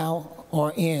they now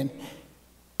are in.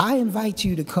 I invite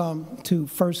you to come to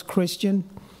First Christian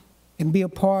and be a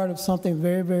part of something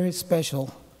very, very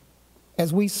special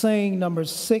as we sing number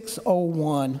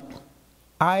 601,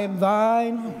 I Am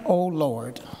Thine, O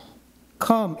Lord.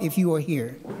 Come if you are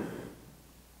here.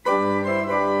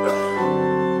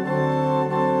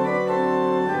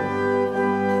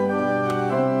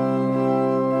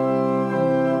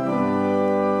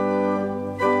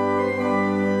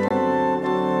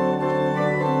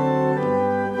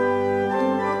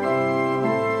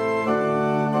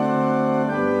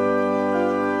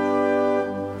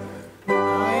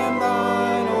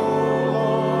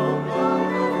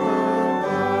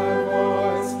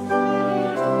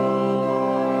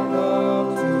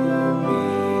 To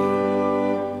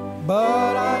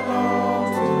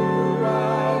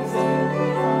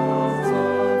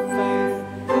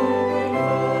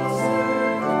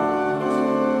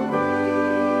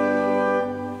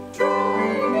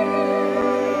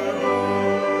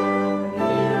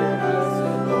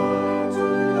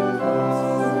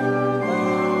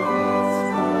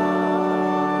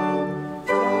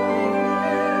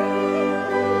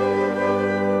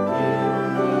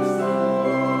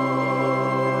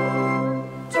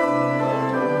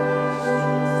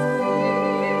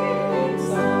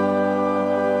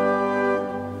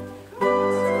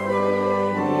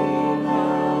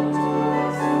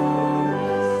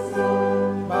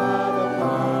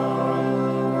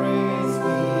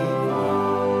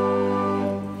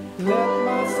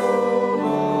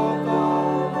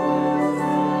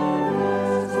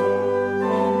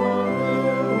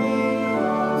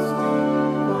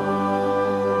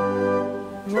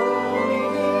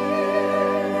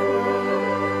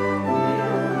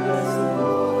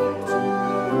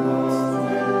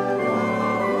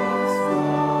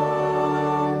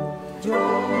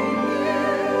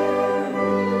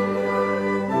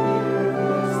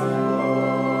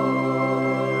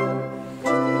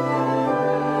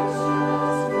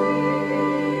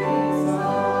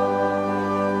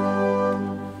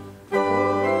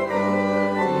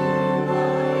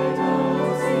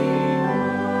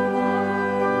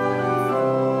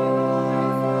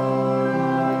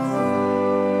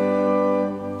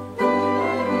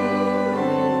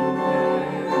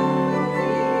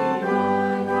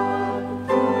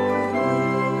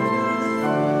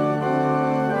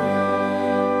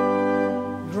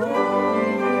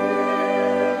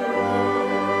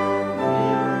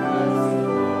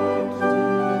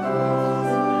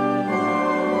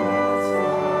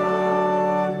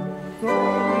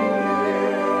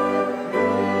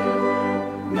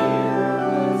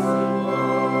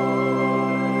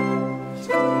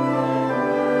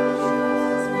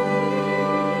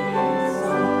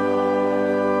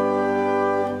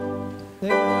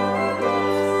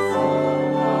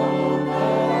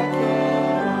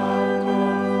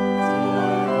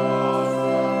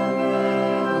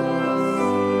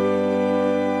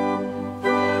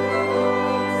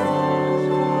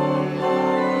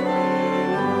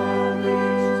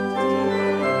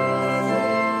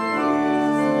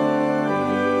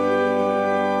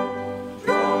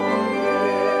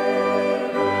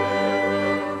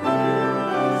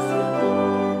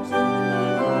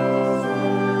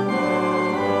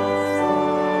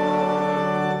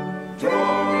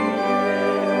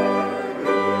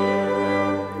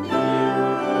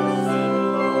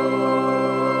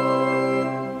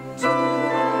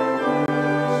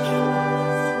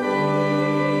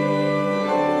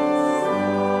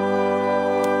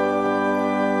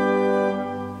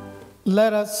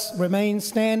let us remain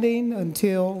standing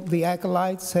until the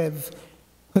acolytes have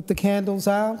put the candles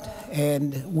out,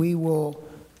 and we will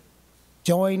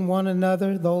join one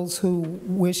another, those who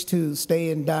wish to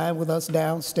stay and dine with us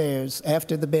downstairs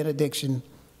after the benediction.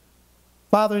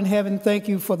 Father in heaven, thank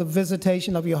you for the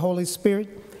visitation of your Holy Spirit.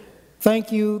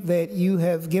 Thank you that you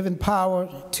have given power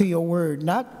to your word,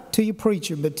 not to your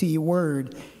preacher, but to your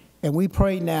word. And we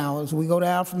pray now as we go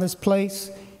down from this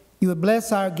place, you would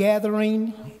bless our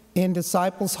gathering in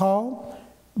Disciples Hall.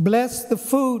 Bless the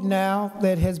food now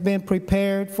that has been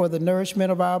prepared for the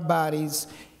nourishment of our bodies.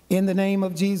 In the name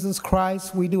of Jesus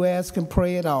Christ, we do ask and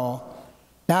pray it all.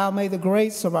 Now may the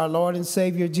grace of our Lord and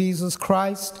Savior Jesus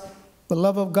Christ, the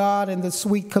love of God, and the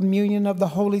sweet communion of the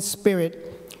Holy Spirit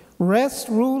rest,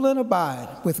 rule, and abide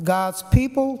with God's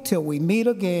people till we meet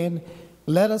again.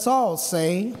 Let us all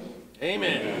say,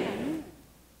 Amen.